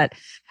remember that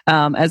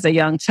as a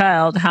young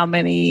child,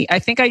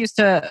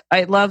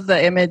 I love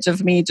the image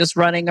of me just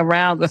running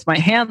around with my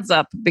hands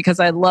up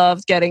because I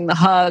loved getting the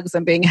hugs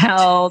and being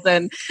held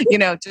and, you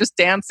know, just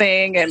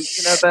dancing and,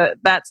 you know,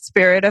 that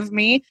spirit of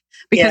me,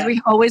 because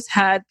we always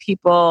had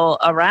people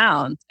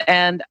around.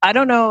 And I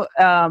don't know,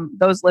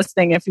 those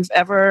listening, if you've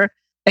ever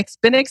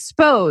been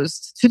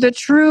exposed to the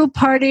true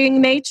partying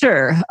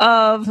nature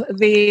of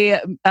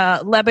the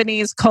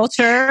Lebanese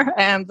culture.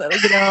 And,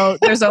 you know,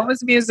 there's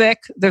always music,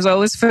 there's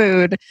always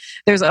food,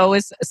 there's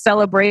always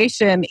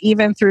celebration,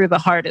 even through the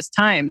hardest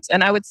times.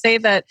 And I would say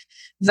that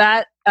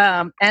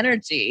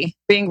energy,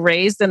 being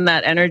raised in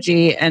that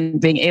energy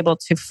and being able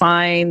to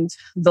find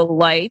the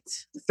light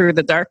through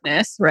the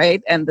darkness,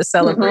 right? And the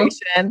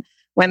celebration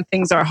when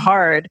things are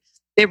hard,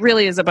 it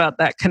really is about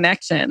that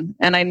connection.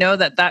 And I know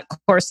that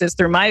courses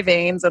through my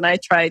veins, and I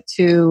try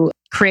to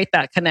create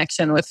that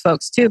connection with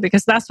folks too,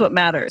 because that's what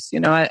matters, you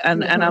know.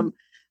 And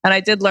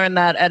I did learn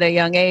that at a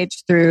young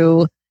age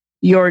through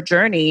your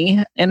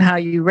journey and how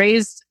you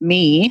raised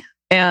me,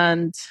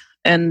 and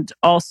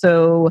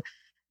also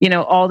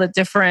all the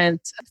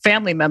different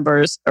family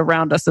members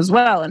around us as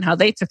well, and how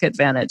they took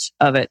advantage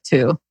of it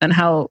too, and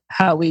how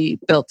we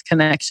built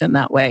connection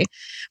that way.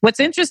 What's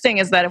interesting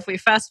is that if we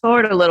fast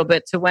forward a little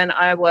bit to when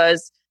I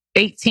was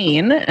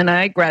 18 and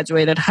I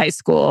graduated high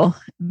school,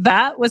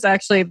 that was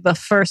actually the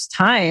first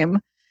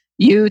time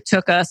you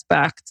took us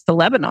back to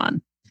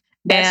Lebanon.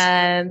 Yes.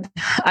 And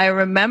I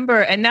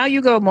remember, and now you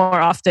go more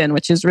often,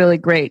 which is really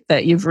great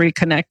that you've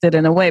reconnected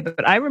in a way.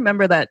 But I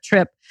remember that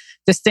trip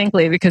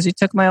distinctly because you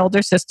took my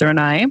older sister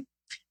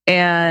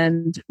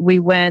and we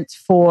went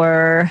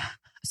for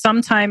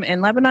some time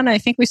in Lebanon. I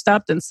think we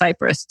stopped in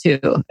Cyprus too,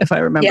 if I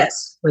remember.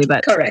 Yes,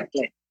 that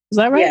correctly. Trip. Is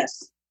that right?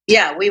 Yes.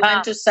 Yeah, we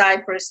went to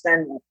Cyprus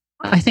then.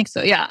 I think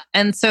so, yeah.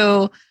 And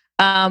so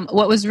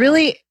what was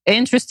really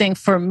interesting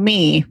for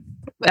me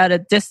at a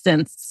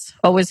distance,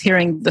 always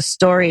hearing the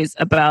stories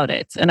about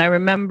it. And I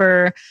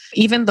remember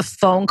even the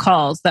phone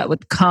calls that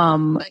would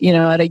come,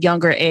 at a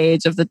younger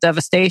age of the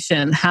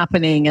devastation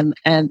happening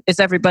and is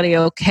everybody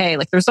okay?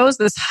 Like there's always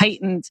this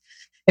heightened,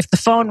 if the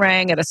phone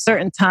rang at a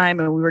certain time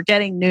and we were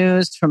getting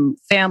news from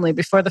family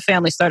before the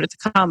family started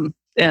to come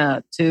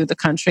to the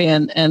country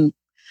and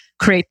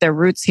create their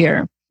roots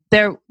here.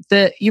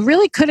 You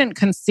really couldn't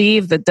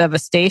conceive the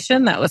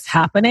devastation that was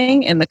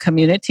happening in the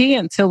community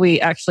until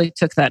we actually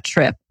took that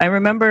trip. I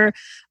remember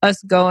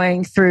us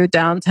going through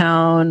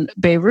downtown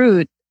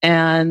Beirut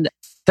and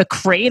the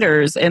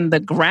craters in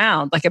the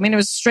ground. It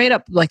was straight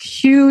up like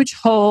huge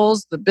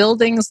holes. The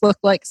buildings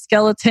looked like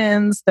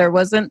skeletons. There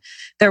wasn't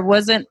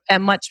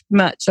much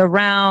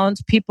around.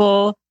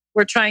 People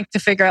were trying to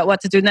figure out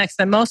what to do next.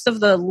 And most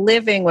of the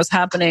living was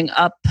happening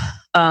up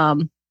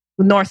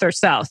north or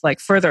south, like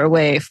further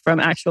away from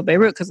actual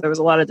Beirut, because there was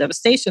a lot of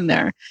devastation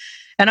there.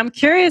 And I'm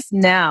curious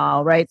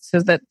now, right? So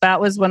that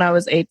was when I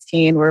was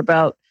 18. We're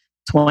about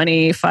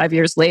 25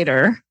 years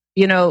later,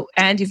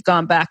 and you've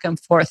gone back and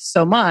forth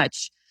so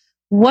much.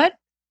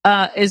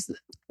 How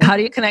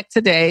do you connect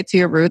today to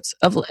your roots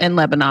in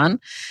Lebanon?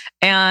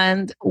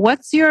 And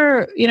what's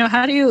your,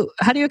 how do you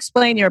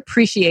explain your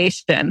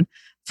appreciation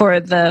for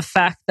the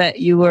fact that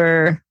you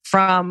were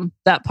from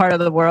that part of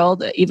the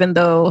world, even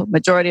though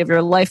majority of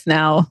your life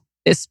now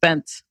is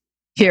spent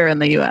here in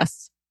the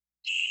US?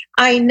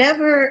 I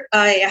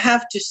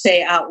have to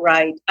say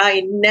outright,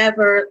 I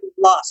never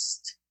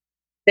lost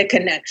the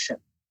connection.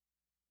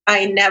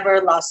 I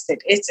never lost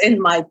it. It's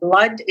in my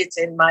blood. It's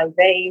in my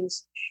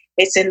veins.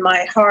 It's in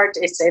my heart.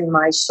 It's in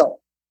my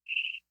soul.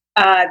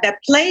 The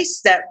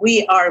place that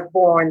we are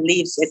born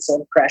leaves its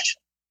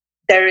impression.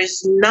 There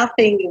is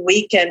nothing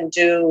we can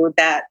do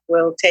that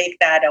will take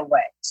that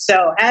away.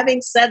 So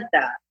having said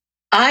that,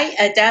 I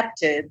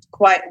adapted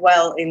quite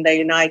well in the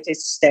United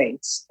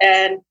States.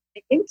 And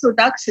the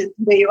introduction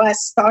to the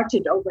US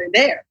started over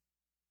there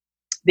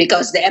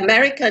because the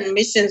American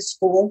Mission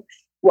School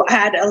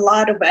had a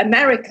lot of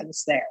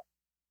Americans there.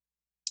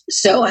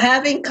 So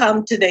having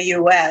come to the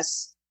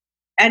US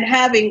and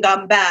having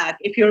gone back,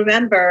 if you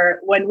remember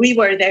when we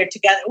were there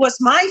together, it was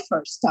my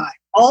first time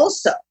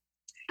also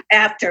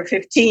after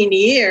 15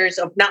 years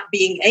of not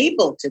being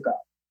able to go.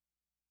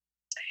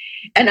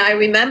 And I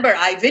remember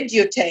I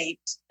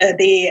videotaped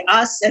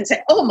us and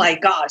said, oh my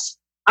gosh,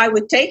 I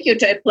would take you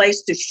to a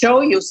place to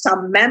show you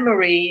some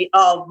memory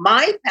of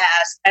my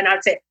past. And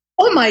I'd say,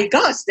 oh my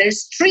gosh,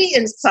 there's a tree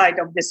inside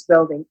of this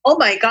building. Oh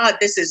my God,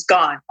 this is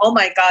gone. Oh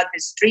my God,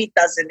 this street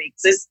doesn't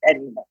exist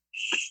anymore.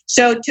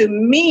 So to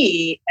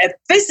me,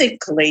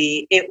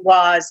 physically, it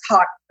was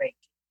heartbreaking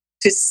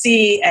to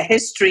see a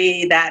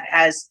history that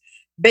has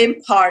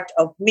been part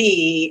of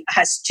me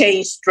has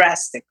changed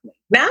drastically.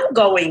 Now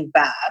going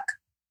back,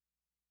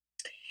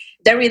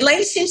 the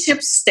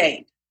relationship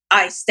stayed.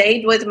 I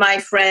stayed with my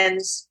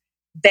friends.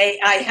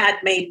 I had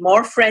made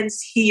more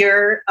friends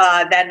here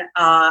than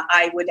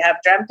I would have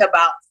dreamt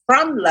about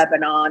from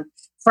Lebanon,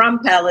 from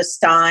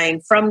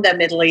Palestine, from the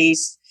Middle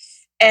East.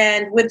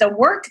 And with the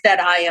work that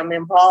I am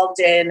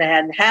involved in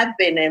and have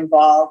been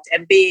involved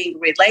and being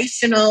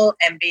relational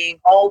and being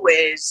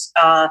always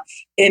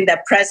in the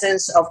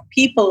presence of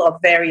people of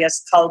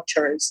various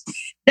cultures,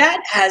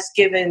 that has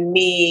given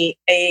me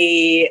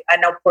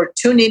an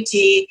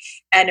opportunity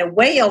and a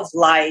way of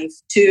life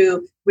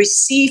to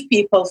receive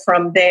people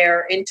from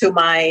there into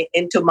my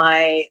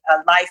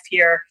life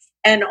here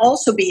and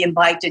also be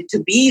invited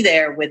to be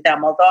there with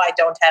them. Although I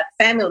don't have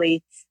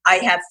family, I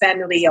have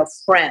family of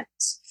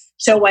friends.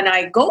 So when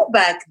I go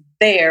back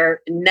there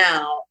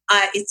now,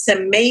 it's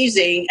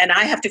amazing. And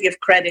I have to give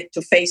credit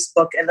to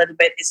Facebook a little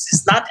bit. This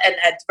is not an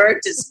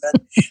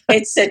advertisement.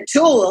 It's a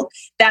tool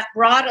that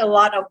brought a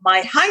lot of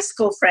my high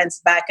school friends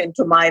back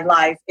into my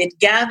life. It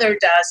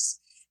gathered us.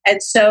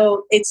 And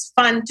so it's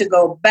fun to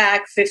go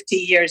back 50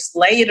 years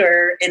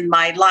later in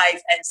my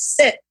life and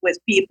sit with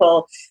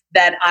people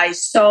that I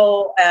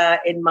saw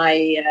in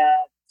my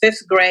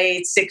 5th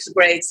grade, 6th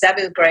grade,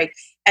 7th grade.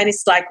 And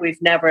it's like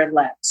we've never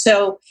left.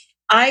 So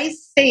I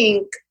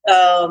think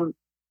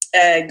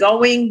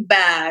going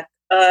back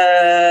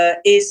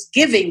is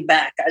giving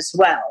back as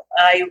well.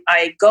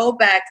 I go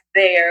back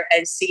there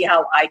and see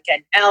how I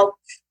can help,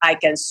 I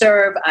can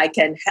serve, I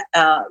can,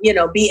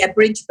 be a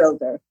bridge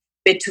builder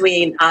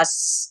between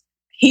us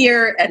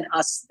here and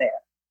us there.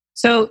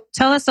 So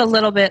tell us a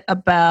little bit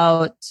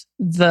about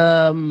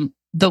the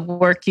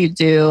work you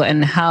do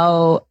and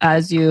how,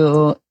 as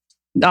you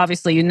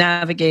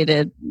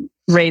navigated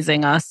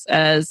raising us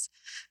as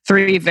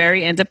three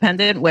very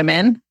independent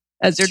women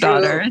as your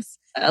daughters,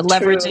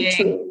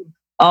 leveraging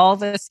all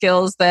the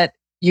skills that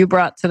you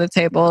brought to the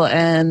table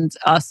and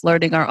us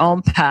learning our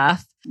own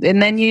path.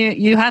 And then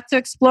you had to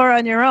explore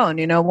on your own,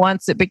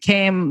 once it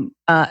became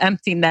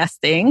empty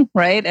nesting,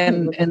 right?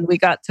 And we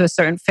got to a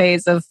certain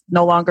phase of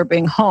no longer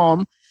being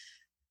home.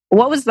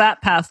 What was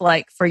that path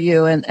like for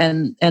you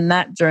and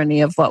that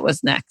journey of what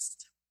was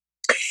next?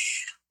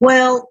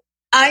 Well,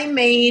 I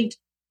made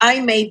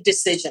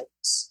decisions.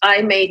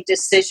 I made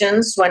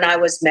decisions when I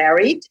was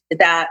married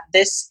that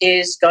this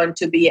is going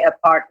to be a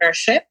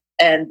partnership,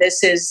 and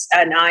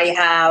I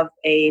have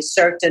a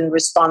certain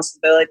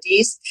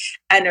responsibilities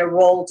and a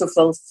role to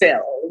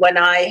fulfill. When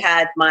I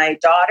had my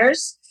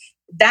daughters,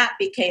 that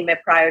became a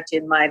priority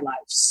in my life.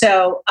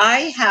 So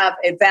I have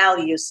a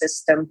value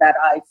system that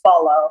I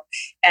follow,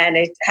 and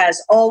it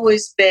has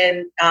always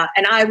been,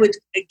 and I would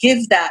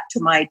give that to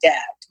my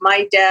dad.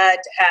 My dad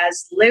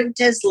has lived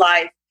his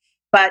life,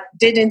 but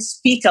didn't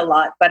speak a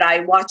lot, but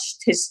I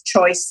watched his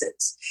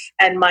choices.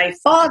 And my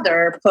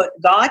father put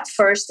God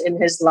first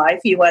in his life.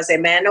 He was a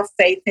man of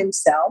faith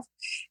himself.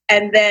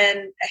 And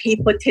then he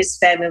put his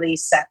family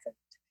second.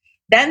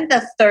 Then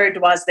the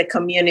third was the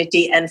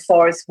community, and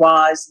fourth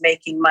was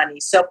making money.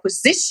 So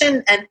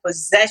position and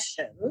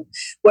possession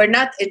were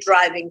not a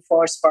driving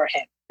force for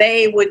him.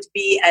 They would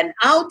be an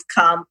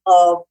outcome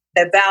of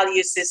the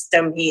value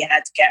system he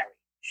had carried.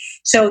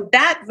 So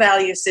that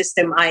value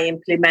system I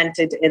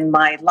implemented in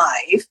my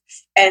life.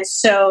 And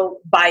so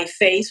by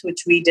faith,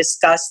 which we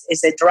discussed,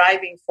 is a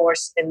driving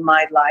force in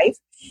my life.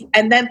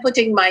 And then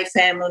putting my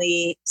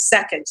family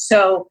second.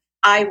 So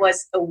I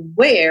was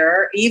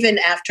aware, even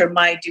after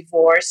my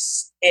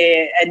divorce,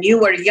 and you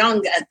were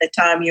young at the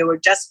time, you were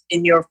just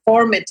in your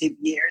formative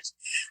years,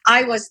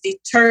 I was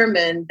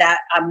determined that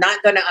I'm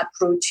not going to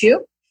uproot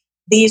you.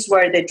 These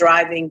were the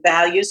driving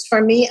values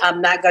for me.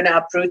 I'm not going to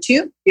uproot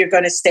you. You're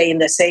going to stay in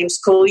the same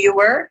school you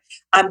were.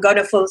 I'm going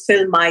to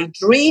fulfill my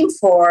dream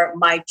for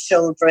my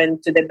children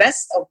to the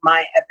best of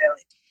my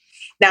ability.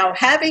 Now,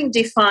 having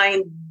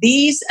defined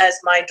these as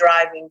my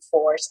driving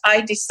force,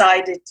 I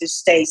decided to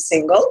stay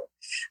single.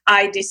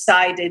 I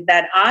decided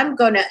that I'm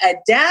going to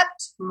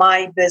adapt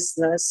my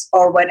business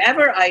or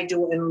whatever I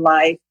do in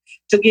life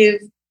to give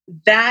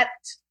that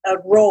a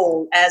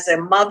role as a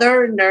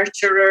mother,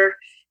 nurturer,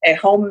 a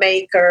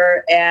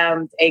homemaker,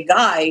 and a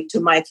guide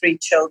to my three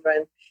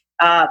children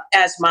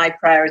as my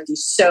priority.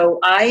 So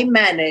I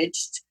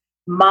managed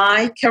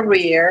my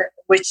career,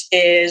 which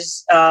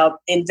is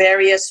in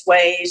various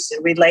ways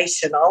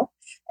relational,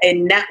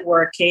 in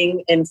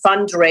networking, in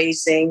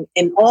fundraising,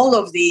 in all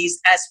of these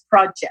as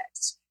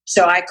projects.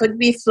 So I could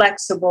be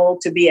flexible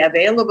to be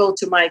available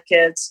to my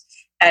kids,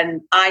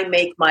 and I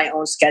make my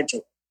own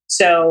schedule.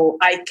 So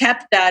I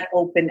kept that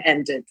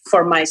open-ended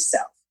for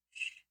myself.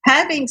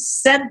 Having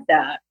said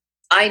that,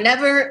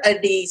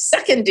 the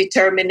second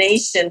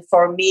determination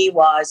for me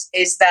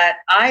is that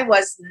I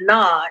was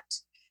not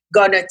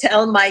going to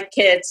tell my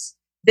kids,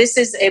 this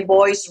is a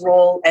boy's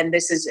role and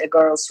this is a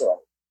girl's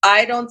role.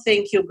 I don't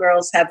think you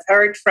girls have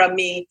heard from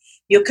me.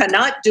 You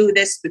cannot do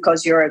this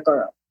because you're a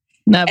girl.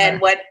 Never.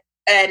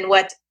 And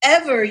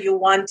whatever you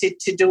wanted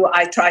to do,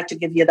 I tried to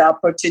give you the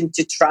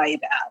opportunity to try it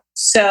out.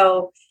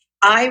 So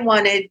I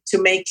wanted to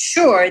make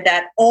sure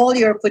that all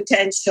your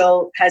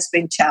potential has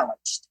been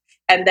challenged.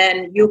 And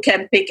then you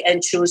can pick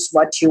and choose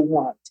what you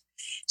want.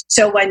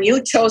 So when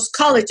you chose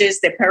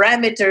colleges, the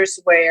parameters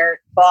were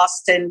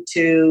Boston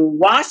to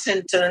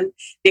Washington,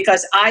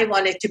 because I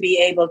wanted to be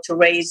able to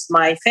raise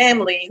my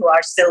family who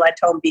are still at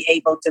home, be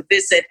able to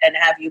visit and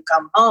have you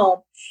come home.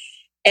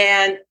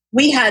 And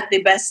we had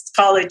the best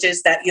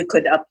colleges that you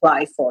could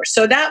apply for.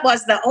 So that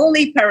was the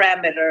only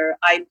parameter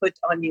I put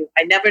on you.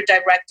 I never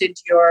directed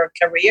your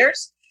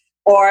careers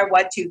or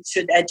what you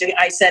should educate.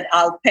 I said,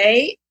 I'll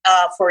pay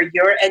for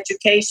your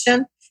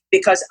education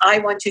because I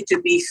want you to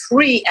be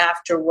free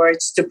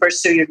afterwards to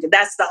pursue your.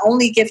 That's the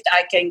only gift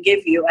I can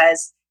give you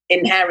as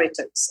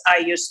inheritance. I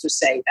used to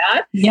say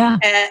that. Yeah.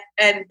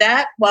 And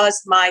that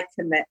was my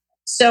commitment.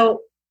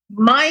 So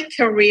my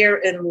career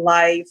in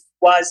life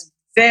was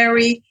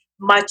very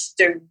much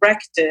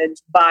directed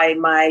by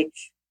my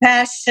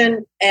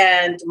passion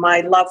and my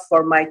love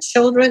for my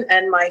children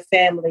and my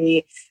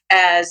family,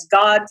 as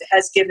God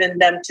has given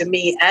them to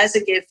me as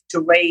a gift to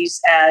raise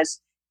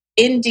as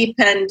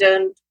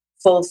independent,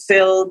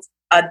 fulfilled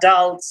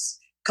adults,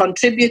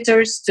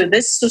 contributors to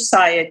this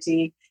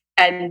society,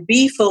 and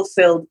be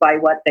fulfilled by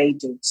what they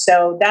do.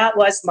 So that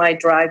was my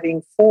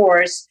driving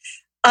force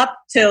up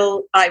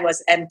till I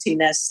was empty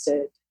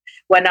nested.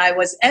 When I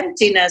was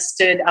empty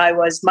nested,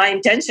 my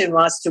intention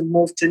was to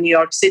move to New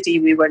York City.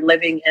 We were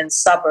living in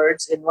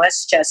suburbs in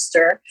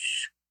Westchester.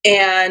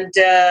 And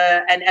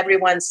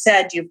everyone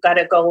said, you've got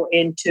to go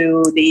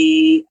into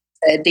the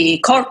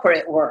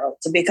corporate world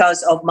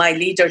because of my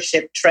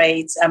leadership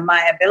traits and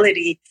my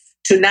ability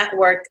to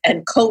network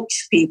and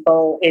coach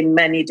people in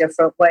many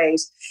different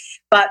ways.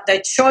 But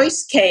the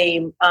choice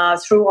came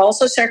through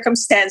also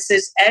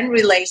circumstances and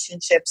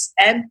relationships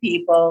and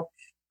people.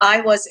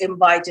 I was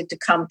invited to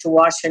come to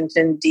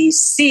Washington,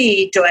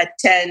 D.C. to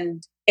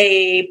attend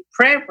a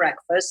prayer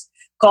breakfast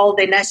called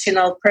the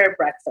National Prayer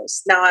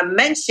Breakfast. Now, I'm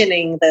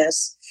mentioning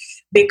this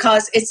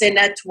because it's a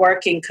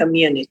networking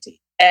community.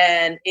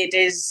 And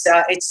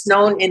it's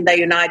known in the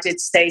United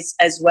States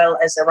as well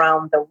as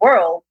around the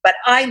world, but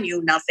I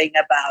knew nothing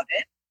about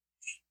it.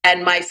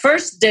 And my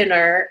first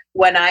dinner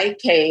when I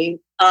came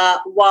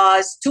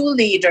was two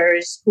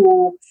leaders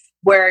who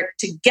were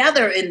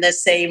together in the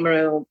same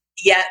room,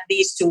 yet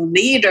these two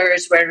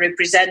leaders were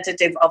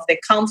representative of the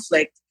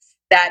conflict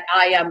that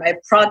I am a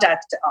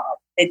product of.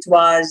 It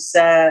was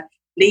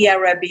Leah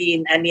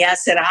Rabin and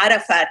Yasser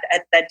Arafat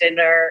at the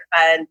dinner,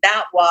 and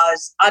that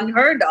was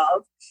unheard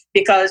of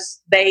because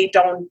they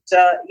don't,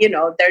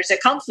 there's a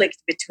conflict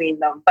between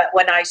them. But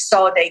when I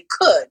saw they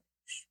could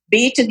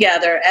be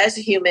together as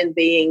human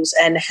beings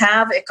and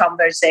have a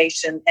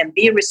conversation and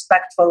be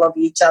respectful of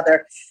each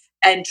other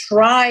and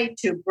try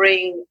to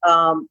bring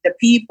the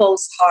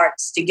people's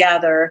hearts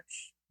together,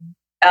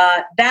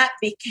 that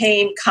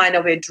became kind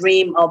of a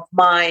dream of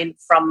mine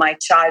from my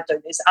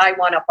childhood, is I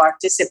want to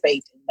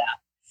participate in that.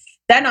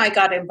 Then I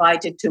got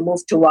invited to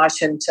move to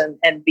Washington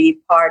and be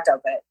part of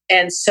it.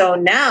 And so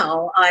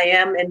now I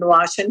am in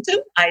Washington.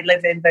 I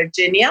live in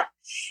Virginia.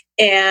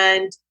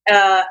 And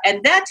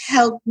that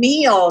helped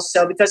me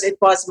also because it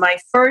was my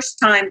first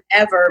time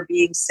ever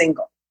being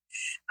single.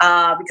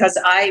 Because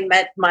I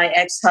met my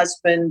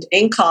ex-husband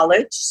in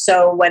college.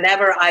 So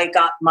whenever I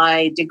got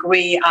my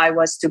degree, I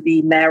was to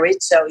be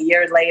married. So a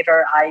year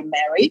later, I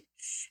married.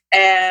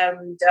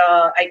 And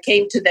I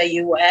came to the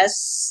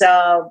U.S.,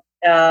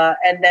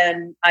 and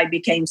then I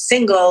became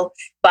single,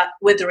 but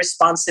with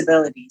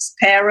responsibilities,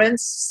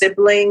 parents,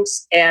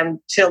 siblings, and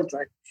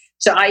children.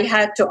 So I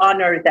had to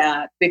honor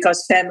that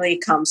because family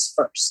comes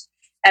first.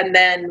 And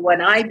then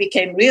when I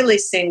became really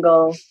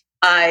single,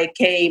 I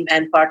came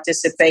and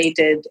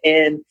participated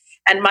in,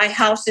 and my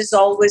house is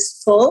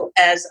always full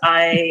as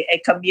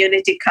a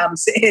community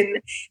comes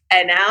in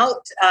and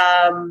out.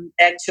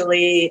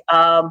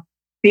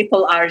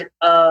 People are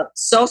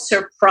so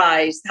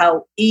surprised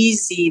how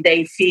easy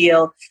they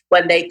feel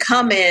when they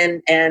come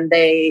in, and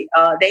they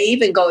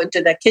even go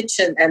into the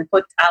kitchen and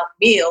put out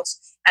meals.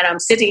 And I'm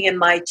sitting in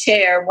my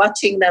chair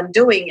watching them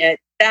doing it.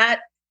 That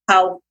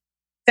how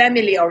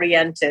family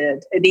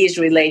oriented these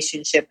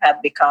relationships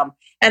have become.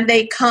 And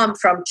they come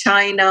from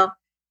China,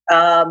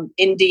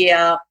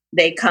 India.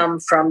 They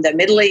come from the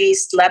Middle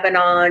East,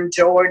 Lebanon,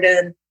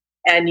 Jordan,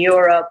 and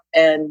Europe,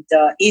 and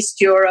East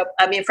Europe.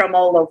 I mean, from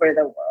all over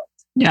the world.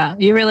 Yeah,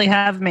 you really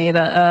have made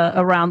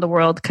around the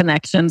world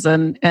connections,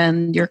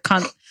 and your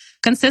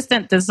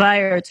consistent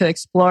desire to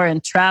explore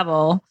and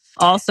travel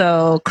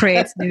also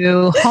creates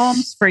new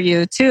homes for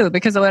you too.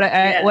 Because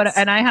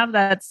and I have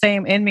that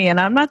same in me, and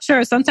I'm not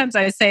sure. Sometimes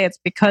I say it's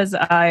because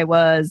I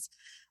was.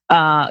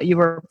 You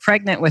were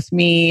pregnant with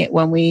me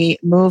when we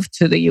moved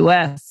to the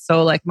U.S.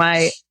 So like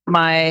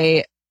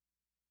my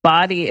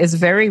body is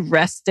very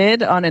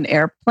rested on an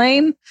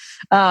airplane.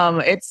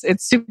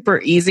 It's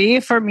super easy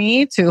for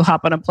me to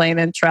hop on a plane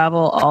and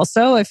travel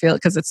also. I feel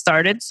because it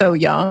started so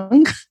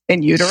young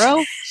in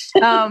utero.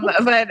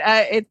 But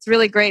it's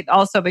really great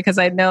also because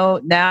I know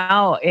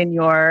now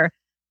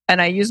and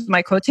I use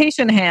my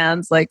quotation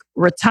hands, like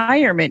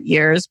retirement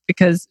years,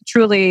 because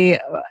truly,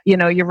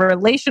 your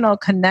relational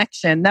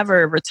connection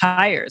never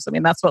retires. I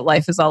mean, that's what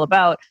life is all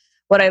about.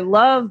 What I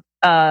love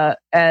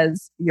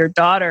as your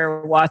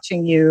daughter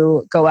watching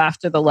you go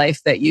after the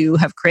life that you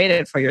have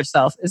created for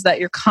yourself is that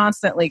you're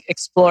constantly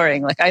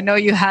exploring. Like, I know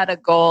you had a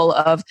goal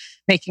of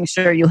making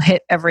sure you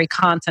hit every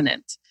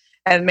continent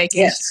and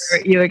making sure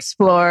you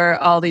explore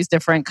all these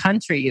different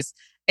countries.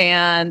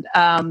 And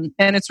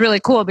it's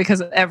really cool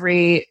because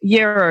every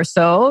year or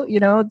so,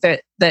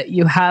 that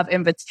you have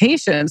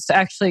invitations to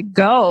actually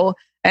go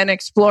and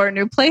explore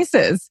new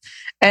places.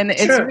 And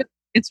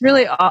it's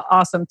really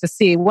awesome to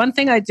see. One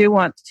thing I do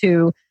want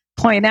to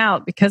point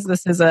out, because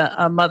this is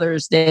a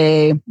Mother's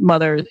Day,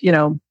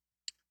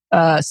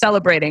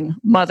 celebrating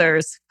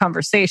mothers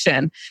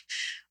conversation,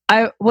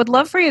 I would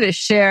love for you to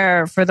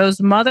share for those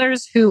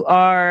mothers who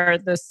are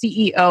the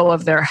CEO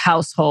of their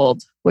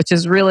household, which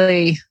is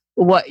really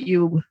what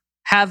you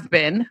have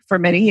been for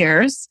many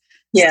years.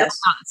 Yes.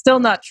 Still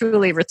not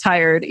truly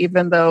retired,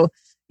 even though,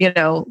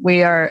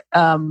 we are,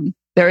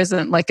 there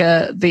isn't like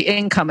the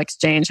income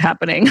exchange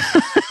happening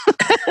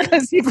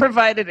because you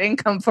provided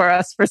income for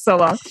us for so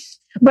long.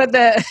 But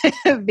the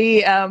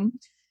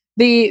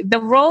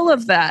role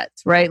of that,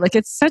 right? Like,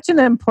 it's such an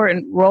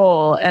important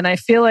role, and I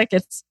feel like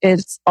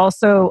it's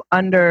also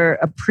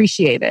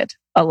underappreciated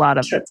a lot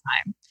of the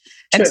time.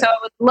 And so I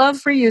would love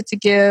for you to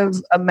give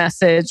a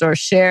message or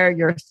share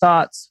your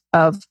thoughts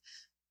of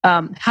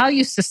how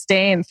you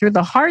sustain through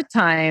the hard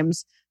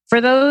times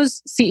for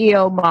those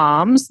CEO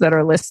moms that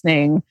are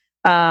listening,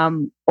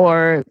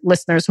 or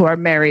listeners who are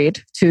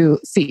married to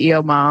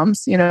CEO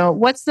moms.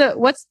 What's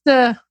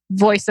the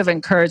voice of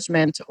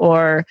encouragement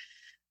or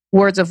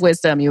words of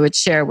wisdom you would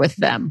share with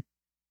them?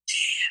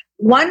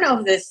 One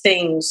of the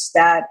things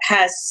that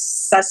has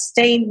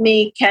sustained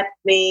me, kept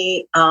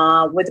me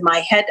with my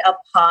head up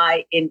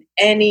high in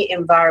any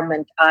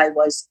environment I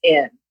was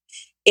in,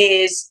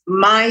 is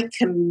my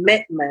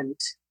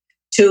commitment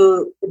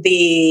to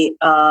the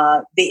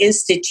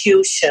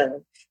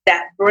institution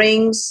that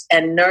brings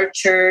and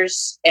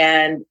nurtures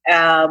and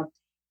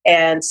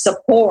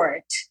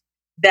support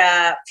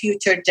the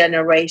future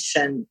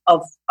generation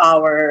of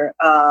our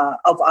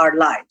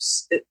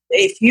lives.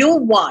 If you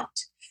want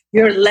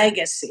your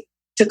legacy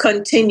to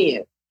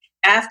continue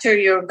after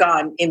you're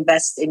gone,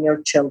 invest in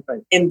your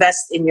children,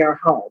 invest in your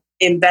home,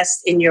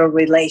 invest in your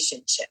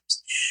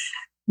relationships.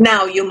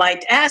 Now, you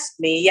might ask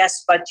me,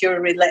 yes, but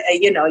your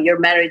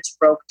marriage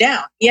broke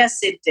down. Yes,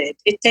 it did.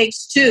 It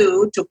takes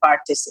two to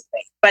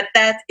participate, but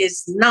that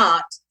is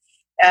not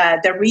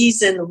the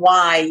reason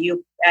why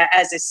you,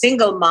 as a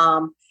single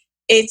mom,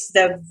 it's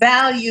the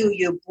value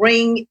you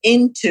bring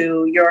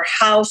into your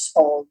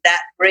household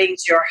that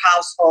brings your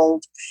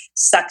household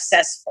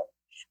successful.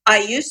 I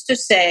used to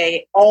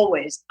say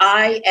always,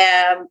 I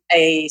am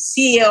a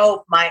CEO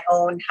of my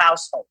own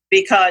household,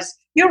 because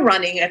you're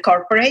running a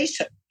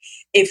corporation.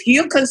 If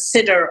you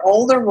consider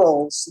all the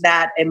roles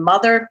that a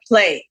mother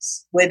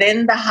plays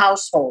within the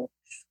household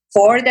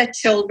for the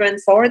children,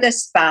 for the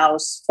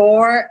spouse,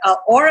 or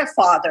a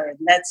father,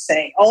 let's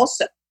say,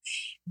 also,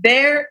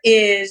 there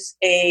is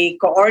a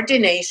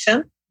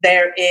coordination.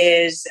 There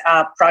is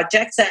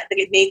projects that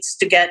it needs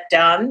to get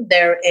done.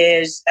 There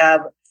is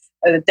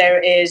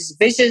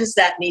visions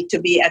that need to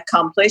be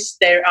accomplished.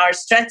 There are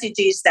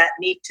strategies that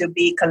need to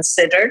be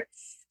considered.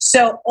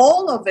 So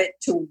all of it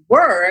to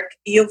work,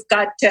 you've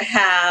got to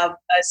have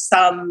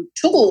some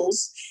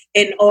tools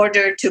in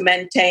order to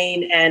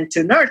maintain and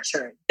to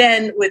nurture.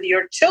 Then with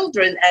your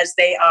children, as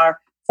they are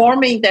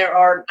forming their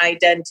own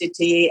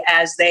identity,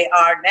 as they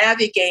are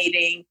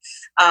navigating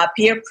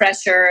peer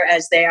pressure,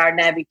 as they are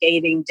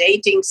navigating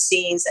dating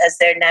scenes, as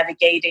they're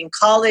navigating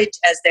college,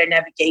 as they're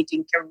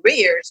navigating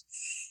careers,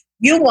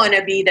 you want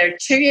to be their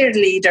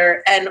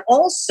cheerleader and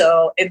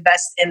also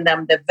invest in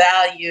them the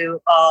value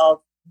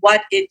of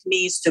what it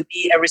means to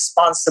be a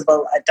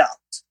responsible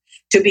adult,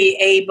 to be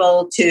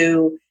able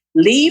to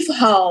leave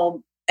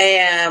home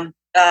and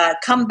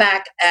come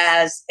back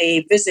as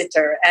a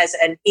visitor, as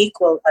an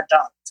equal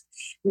adult,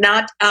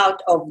 not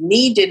out of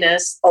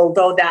neediness,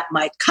 although that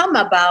might come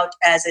about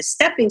as a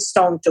stepping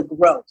stone to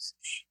growth.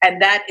 And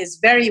that is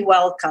very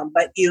welcome,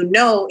 but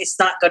it's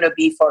not going to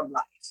be for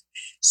life.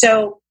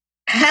 So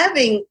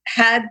having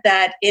had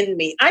that in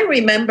me, I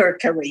remember,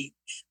 Kareem,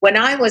 when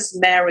I was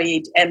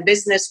married and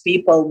business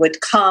people would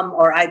come,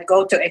 or I'd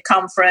go to a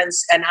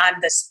conference and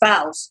I'm the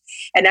spouse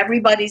and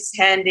everybody's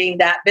handing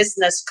that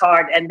business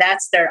card, and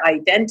that's their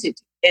identity,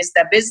 is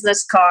the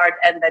business card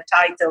and the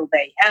title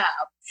they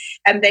have.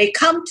 And they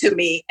come to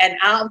me, and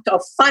out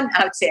of fun,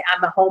 I would say,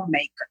 I'm a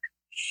homemaker.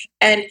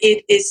 And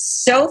it is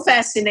so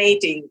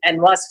fascinating,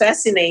 and was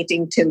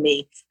fascinating to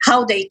me,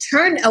 how they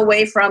turn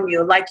away from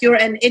you like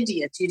you're an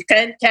idiot. You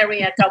can't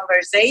carry a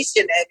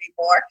conversation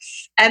anymore.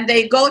 And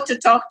they go to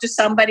talk to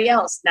somebody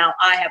else. Now,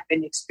 I have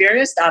been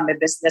experienced. I'm a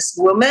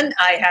businesswoman.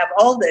 I have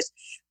all this.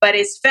 But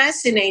it's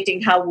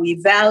fascinating how we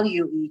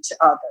value each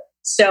other.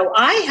 So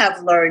I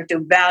have learned to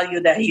value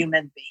the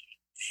human being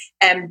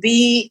and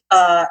be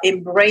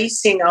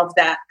embracing of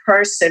that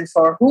person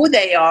for who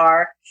they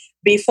are,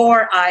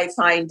 before I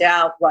find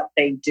out what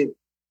they do.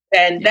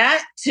 And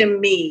that, to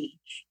me,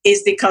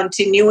 is the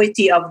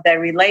continuity of the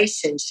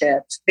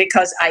relationships,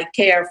 because I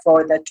care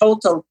for the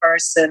total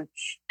person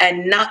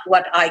and not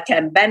what I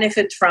can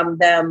benefit from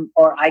them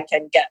or I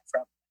can get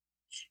from them.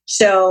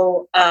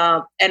 So,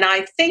 and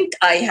I think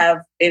I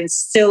have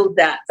instilled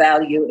that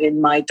value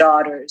in my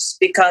daughters,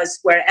 because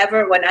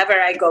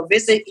whenever I go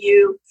visit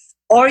you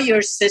or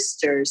your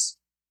sisters,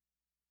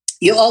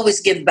 you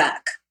always give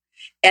back.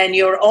 And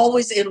you're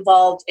always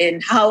involved in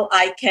how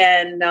I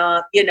can,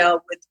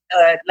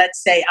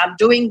 let's say I'm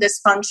doing this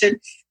function,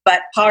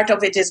 but part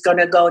of it is going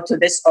to go to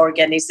this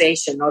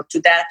organization or to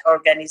that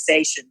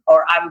organization.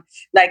 Or I'm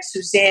like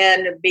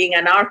Suzanne, being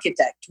an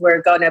architect,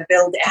 we're going to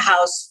build a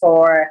house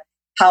for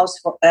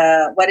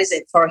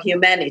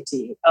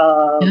humanity,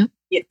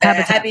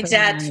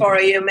 Habitat for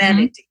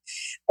Humanity.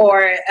 Mm-hmm.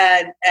 Or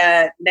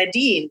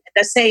Nadine,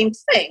 the same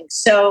thing.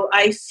 So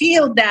I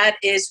feel that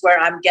is where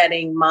I'm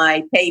getting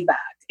my payback,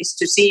 is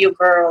to see you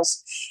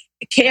girls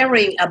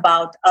caring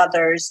about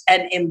others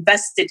and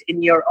invested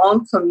in your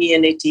own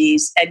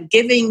communities and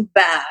giving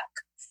back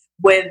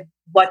with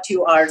what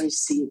you are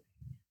receiving.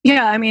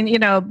 Yeah, I mean,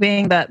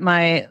 being that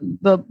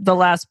the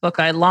last book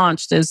I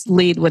launched is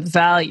Lead with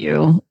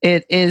Value,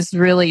 it is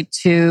really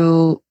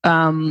to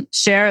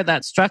share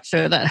that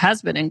structure that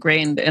has been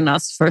ingrained in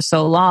us for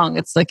so long.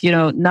 It's like,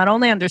 not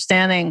only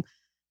understanding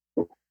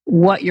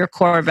what your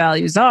core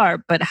values are,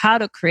 but how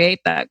to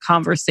create that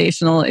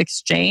conversational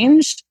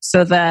exchange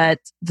so that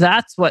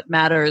that's what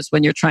matters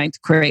when you're trying to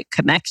create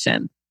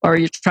connection or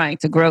you're trying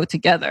to grow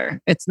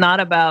together. It's not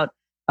about,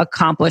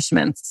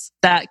 accomplishments.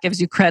 That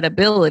gives you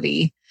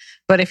credibility.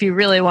 But if you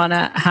really want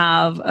to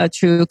have a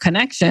true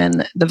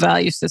connection, the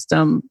value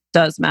system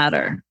does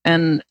matter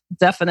and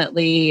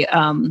definitely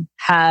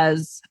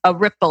has a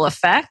ripple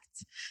effect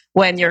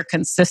when you're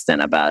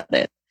consistent about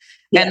it.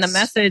 Yes. And the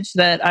message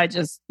that I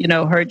just,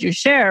 heard you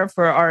share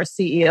for our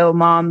CEO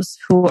moms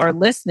who are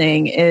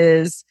listening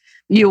is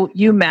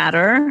you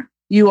matter.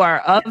 You are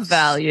of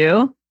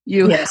value.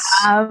 You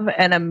have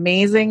an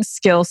amazing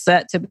skill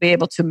set to be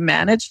able to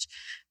manage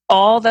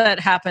all that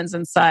happens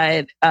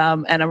inside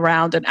and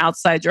around and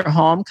outside your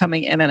home,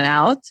 coming in and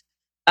out.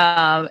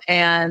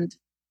 And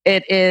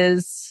it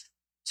is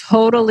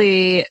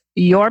totally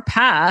your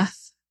path.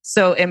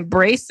 So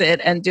embrace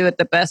it and do it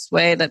the best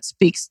way that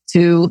speaks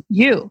to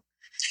you.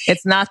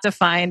 It's not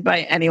defined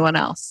by anyone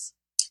else.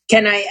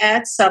 Can I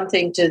add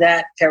something to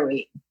that,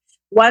 Carrie?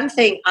 One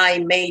thing I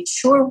made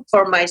sure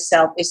for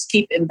myself is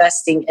keep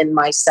investing in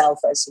myself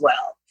as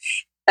well.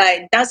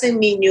 It doesn't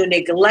mean you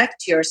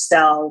neglect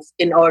yourself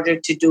in order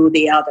to do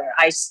the other.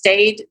 I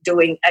stayed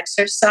doing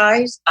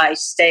exercise. I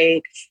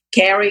stayed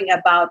caring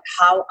about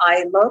how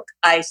I look.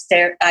 I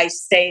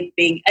stayed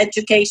being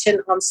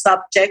education on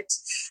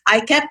subjects. I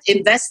kept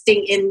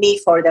investing in me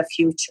for the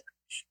future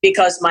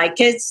because my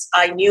kids,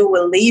 I knew,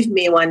 will leave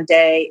me one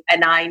day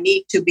and I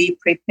need to be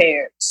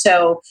prepared.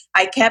 So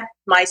I kept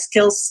my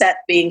skill set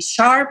being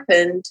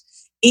sharpened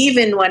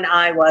even when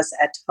I was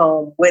at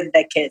home with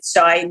the kids.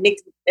 So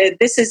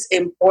this is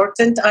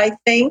important, I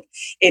think,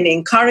 in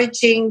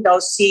encouraging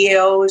those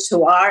CEOs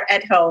who are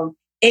at home.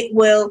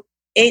 You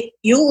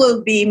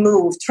will be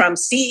moved from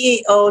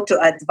CEO to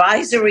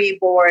advisory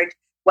board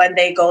when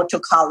they go to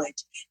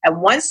college. And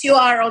once you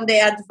are on the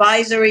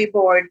advisory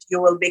board,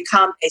 you will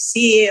become a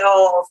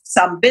CEO of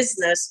some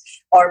business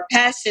or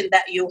passion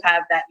that you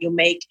have that you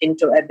make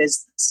into a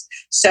business.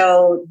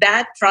 So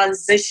that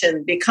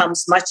transition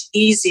becomes much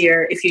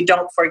easier if you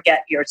don't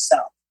forget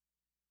yourself.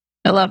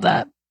 I love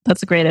that.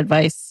 That's great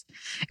advice.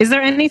 Is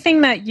there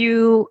anything that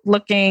you,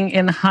 looking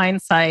in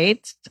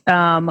hindsight,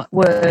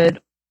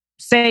 would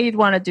say you'd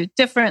want to do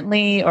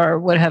differently or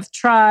would have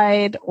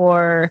tried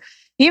or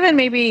even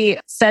maybe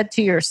said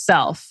to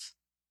yourself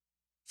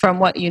from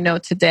what you know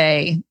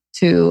today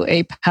to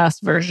a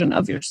past version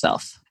of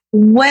yourself?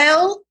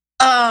 Well,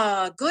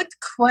 good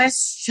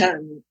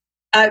question.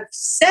 I've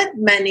said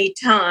many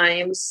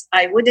times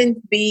I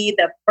wouldn't be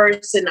the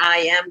person I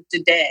am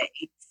today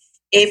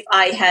if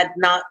I had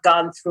not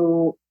gone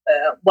through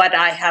what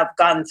I have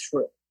gone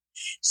through.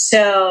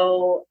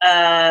 So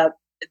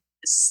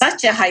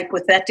such a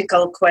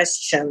hypothetical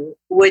question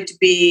would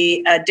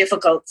be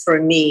difficult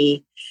for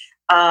me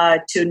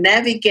to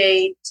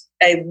navigate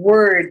a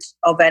word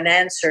of an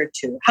answer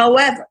to.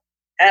 However,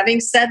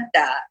 having said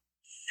that,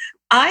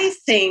 I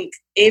think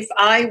if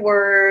I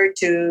were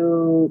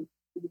to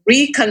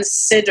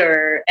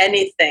reconsider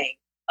anything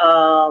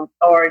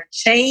or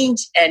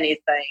change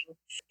anything,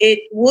 it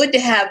would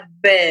have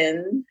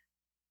been,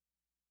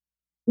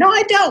 no,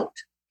 I don't.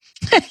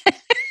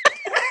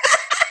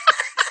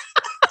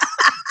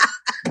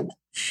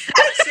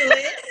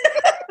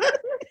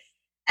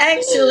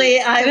 Actually,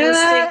 I will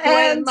stick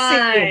with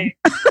mine.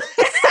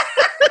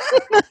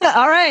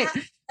 All right.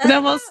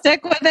 Then we'll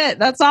stick with it.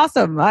 That's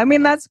awesome. I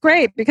mean, that's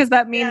great because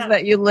that means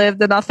that you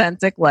lived an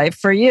authentic life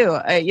for you.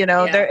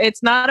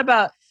 It's not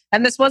about,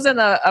 and this wasn't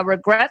a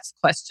regrets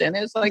question.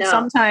 It was like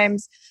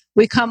sometimes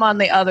we come on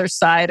the other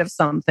side of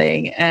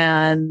something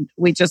and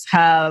we just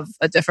have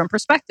a different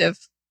perspective,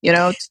 to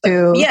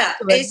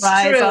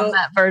advise on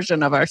that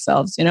version of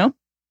ourselves,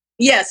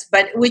 Yes,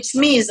 but which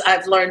means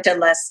I've learned a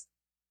lesson.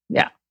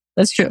 Yeah,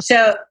 that's true.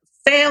 So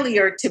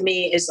failure to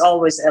me is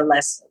always a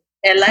lesson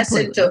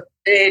to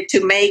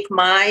make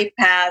my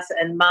path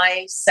and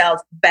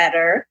myself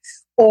better,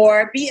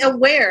 or be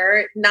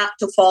aware not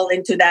to fall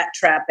into that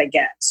trap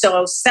again.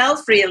 So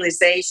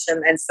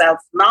self-realization and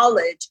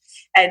self-knowledge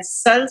and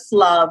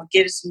self-love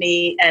gives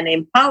me and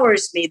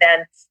empowers me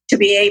then to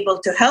be able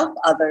to help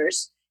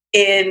others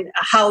in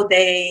how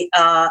they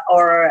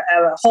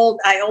hold.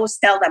 I always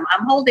tell them,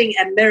 I'm holding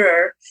a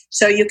mirror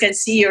so you can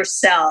see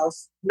yourself,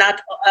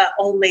 not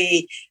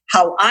only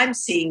how I'm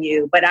seeing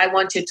you, but I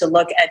want you to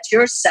look at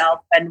yourself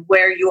and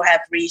where you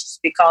have reached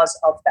because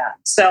of that.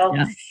 So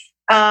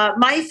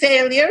my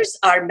failures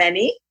are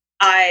many.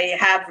 I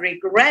have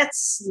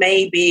regrets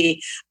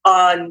maybe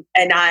and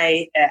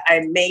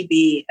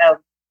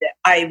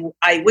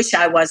I wish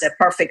I was a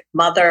perfect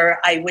mother.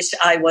 I wish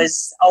I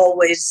was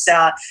always,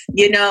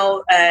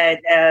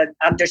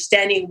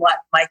 understanding what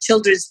my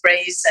children's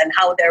brains and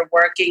how they're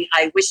working.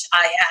 I wish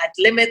I had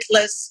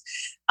limitless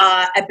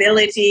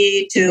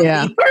ability to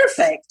be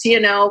perfect,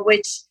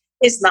 which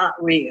is not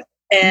real.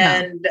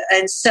 And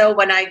so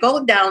when I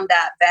go down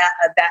that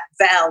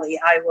valley,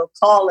 I will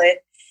call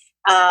it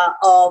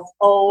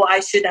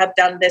I should have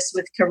done this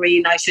with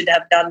Karine. I should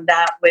have done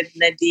that with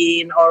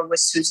Nadine or with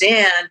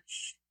Suzanne.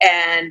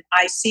 And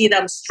I see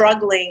them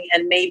struggling.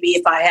 And maybe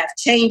if I have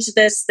changed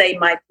this, they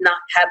might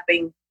not have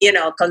been,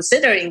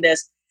 considering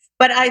this.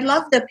 But I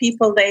love the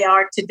people they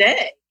are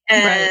today.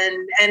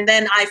 And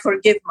then I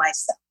forgive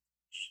myself.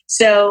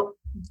 So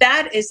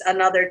that is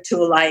another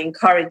tool I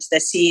encourage the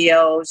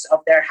CEOs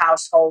of their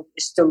household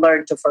is to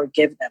learn to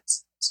forgive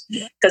themselves,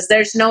 because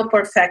there's no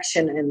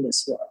perfection in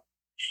this world.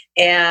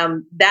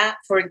 And that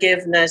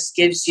forgiveness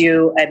gives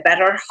you a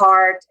better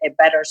heart, a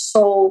better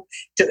soul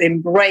to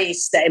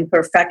embrace the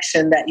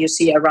imperfection that you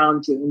see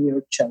around you in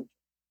your children.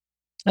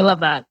 I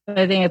love that.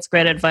 I think it's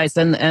great advice.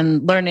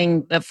 And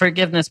learning the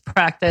forgiveness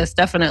practice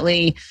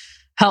definitely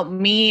helped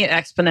me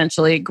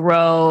exponentially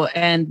grow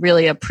and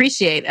really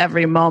appreciate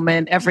every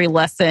moment, every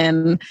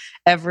lesson,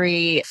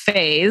 every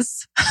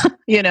phase,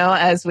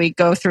 as we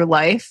go through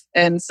life.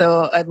 And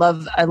so I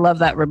love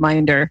that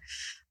reminder.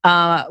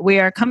 We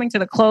are coming to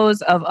the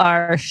close of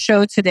our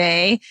show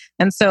today.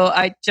 And so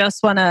I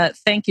just want to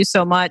thank you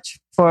so much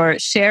for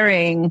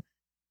sharing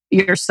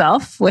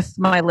yourself with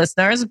my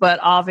listeners, but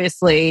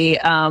obviously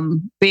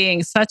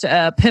being such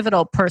a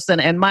pivotal person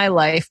in my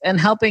life and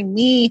helping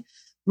me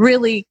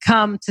really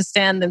come to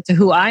stand into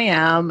who I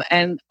am,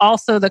 and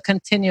also the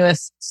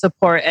continuous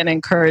support and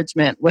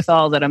encouragement with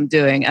all that I'm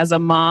doing. As a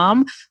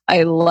mom,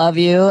 I love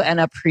you and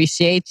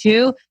appreciate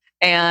you.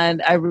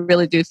 And I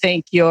really do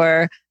think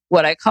you're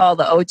what I call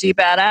the OG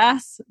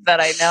badass that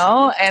I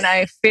know. And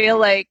I feel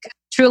like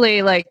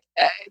truly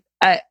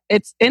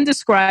it's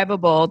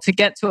indescribable to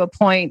get to a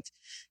point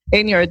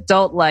in your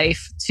adult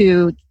life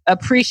to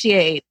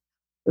appreciate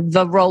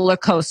the roller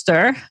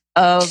coaster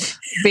of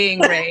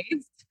being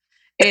raised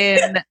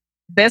in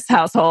this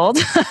household.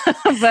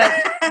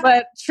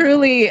 but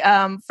truly,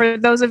 for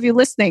those of you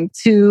listening,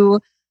 to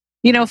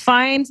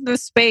find the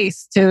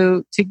space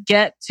to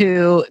get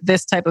to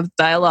this type of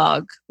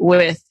dialogue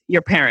with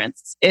your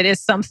parents. It is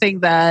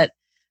something that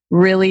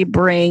really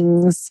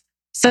brings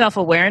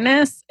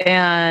self-awareness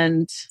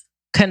and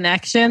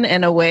connection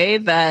in a way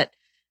that,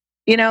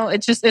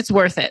 it's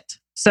worth it.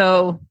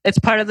 So it's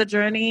part of the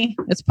journey.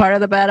 It's part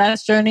of the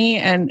badass journey,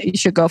 and you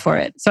should go for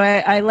it. So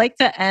I like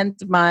to end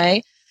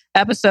my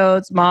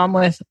episodes, Mom,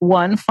 with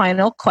one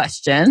final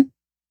question.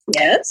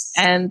 Yes.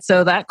 And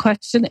so that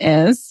question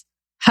is,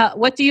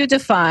 what do you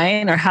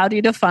define, or how do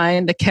you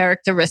define the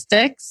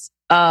characteristics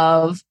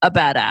of a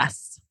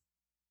badass?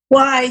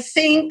 Well, I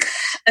think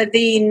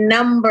the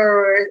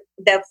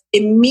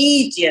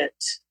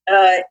immediate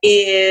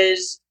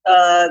is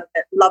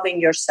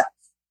loving yourself.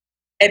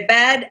 A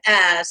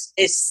badass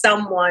is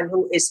someone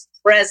who is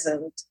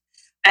present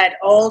at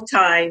all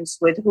times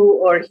with who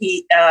or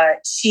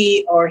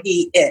she or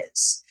he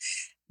is.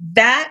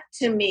 That,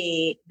 to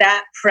me,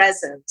 that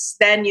presence,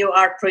 then you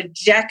are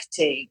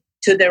projecting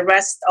to the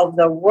rest of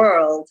the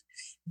world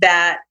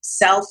that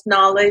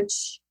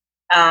self-knowledge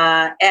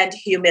and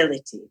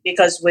humility.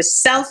 Because with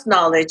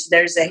self-knowledge,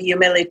 there's a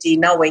humility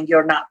knowing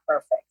you're not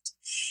perfect.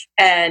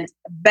 And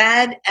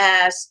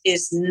badass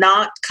is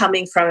not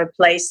coming from a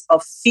place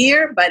of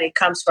fear, but it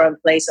comes from a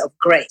place of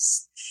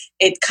grace.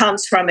 It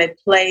comes from a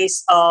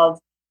place of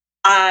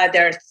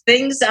there are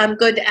things I'm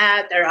good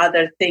at, there are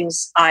other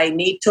things I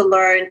need to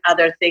learn,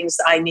 other things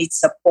I need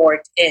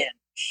support in.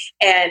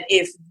 And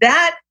if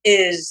that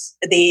is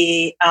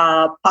the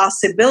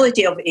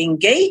possibility of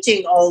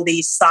engaging all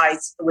these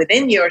sides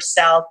within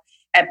yourself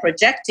and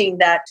projecting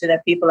that to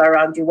the people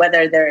around you,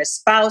 whether they're a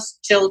spouse,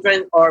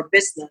 children, or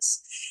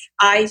business,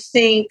 I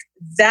think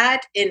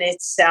that in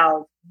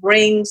itself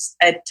brings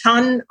a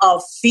ton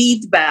of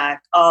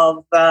feedback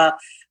of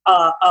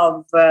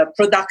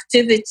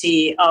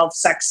productivity, of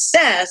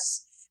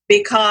success,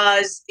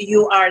 because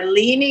you are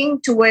leaning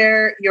to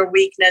where your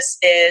weakness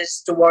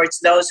is towards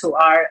those who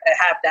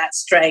have that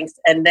strength,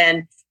 and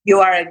then you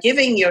are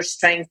giving your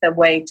strength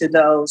away to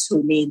those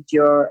who need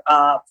your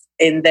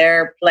in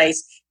their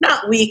place,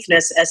 not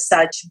weakness as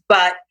such,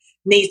 but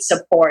need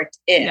support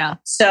in. Yeah.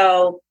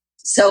 So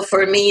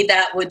for me,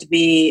 that would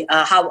be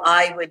how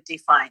I would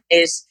define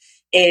is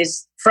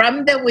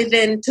from the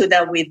within to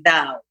the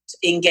without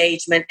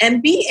engagement,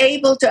 and be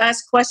able to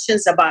ask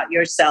questions about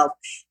yourself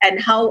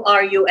and how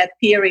are you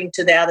appearing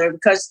to the other,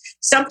 because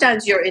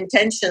sometimes your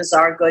intentions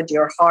are good,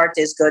 your heart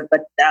is good,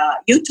 but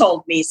you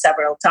told me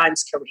several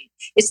times, Kareen,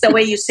 it's the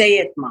way you say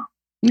it, Mom.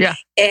 Yeah.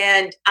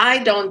 And I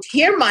don't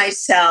hear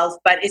myself,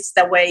 but it's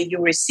the way you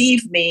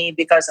receive me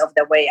because of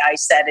the way I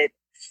said it.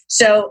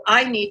 So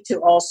I need to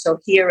also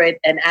hear it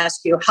and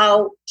ask you,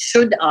 how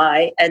should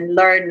I, and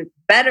learn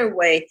better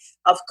way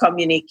of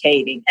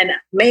communicating. And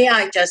may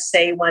I just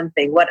say one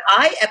thing? What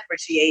I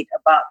appreciate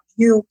about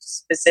you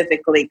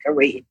specifically,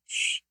 Kareen,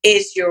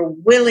 is your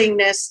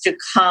willingness to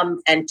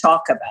come and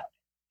talk about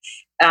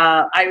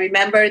it. I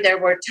remember there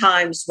were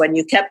times when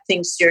you kept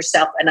things to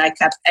yourself and I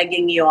kept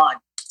egging you on.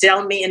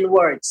 Tell me in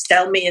words.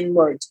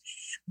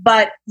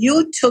 But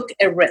you took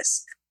a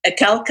risk. A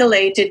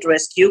calculated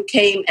risk. You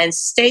came and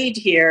stayed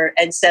here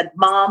and said,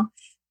 Mom,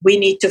 we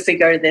need to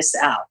figure this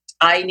out.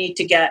 I need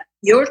to get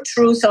your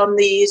truth on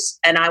these,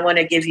 and I want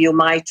to give you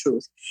my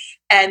truth.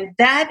 And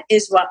that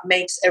is what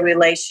makes a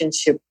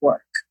relationship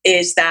work,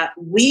 is that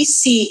we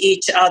see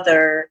each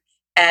other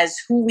as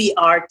who we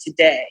are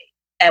today,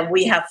 and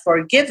we have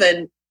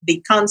forgiven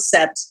the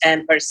concepts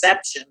and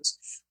perceptions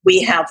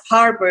we have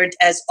harbored,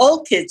 as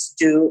all kids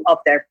do, of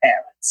their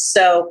parents.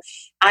 So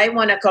I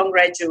want to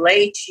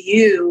congratulate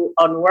you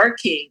on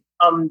working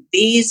on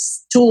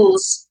these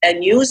tools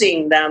and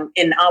using them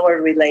in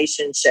our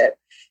relationship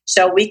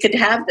so we could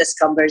have this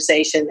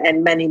conversation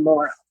and many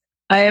more.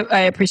 I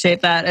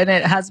appreciate that. And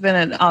it has been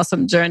an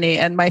awesome journey.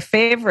 And my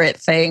favorite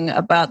thing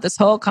about this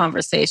whole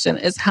conversation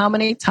is how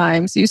many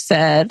times you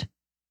said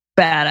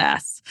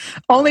badass.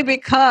 Only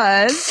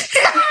because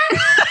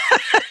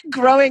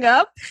growing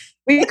up,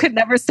 we could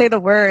never say the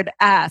word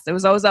ass. It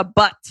was always a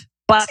but,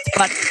 not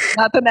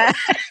an ass.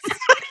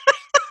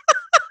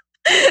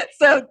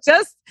 So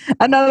just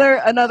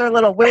another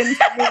little win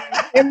for me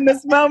in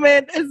this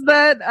moment is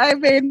that I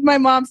made my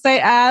mom say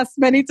ass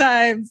many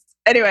times.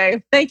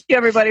 Anyway, thank you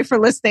everybody for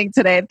listening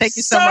today. And thank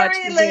you so much.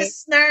 Sorry,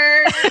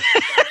 listeners.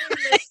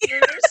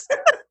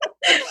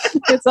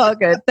 It's all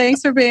good.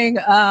 Thanks for being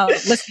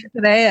listening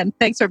today, and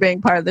thanks for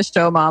being part of the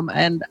show, Mom.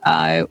 And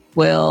I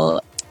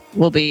will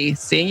be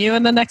seeing you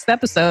in the next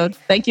episode.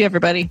 Thank you,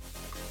 everybody.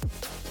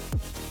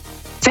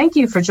 Thank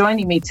you for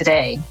joining me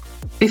today.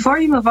 Before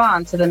you move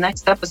on to the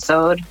next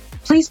episode,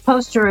 please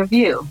post a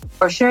review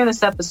or share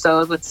this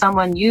episode with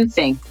someone you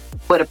think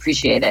would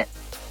appreciate it.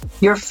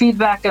 Your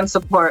feedback and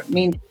support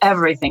mean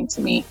everything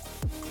to me.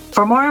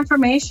 For more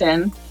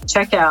information,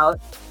 check out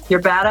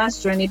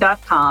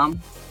yourbadassjourney.com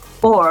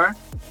or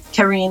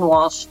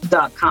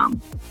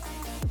KareenWalsh.com.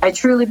 I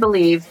truly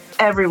believe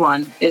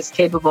everyone is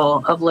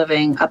capable of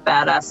living a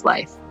badass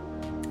life.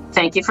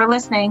 Thank you for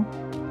listening.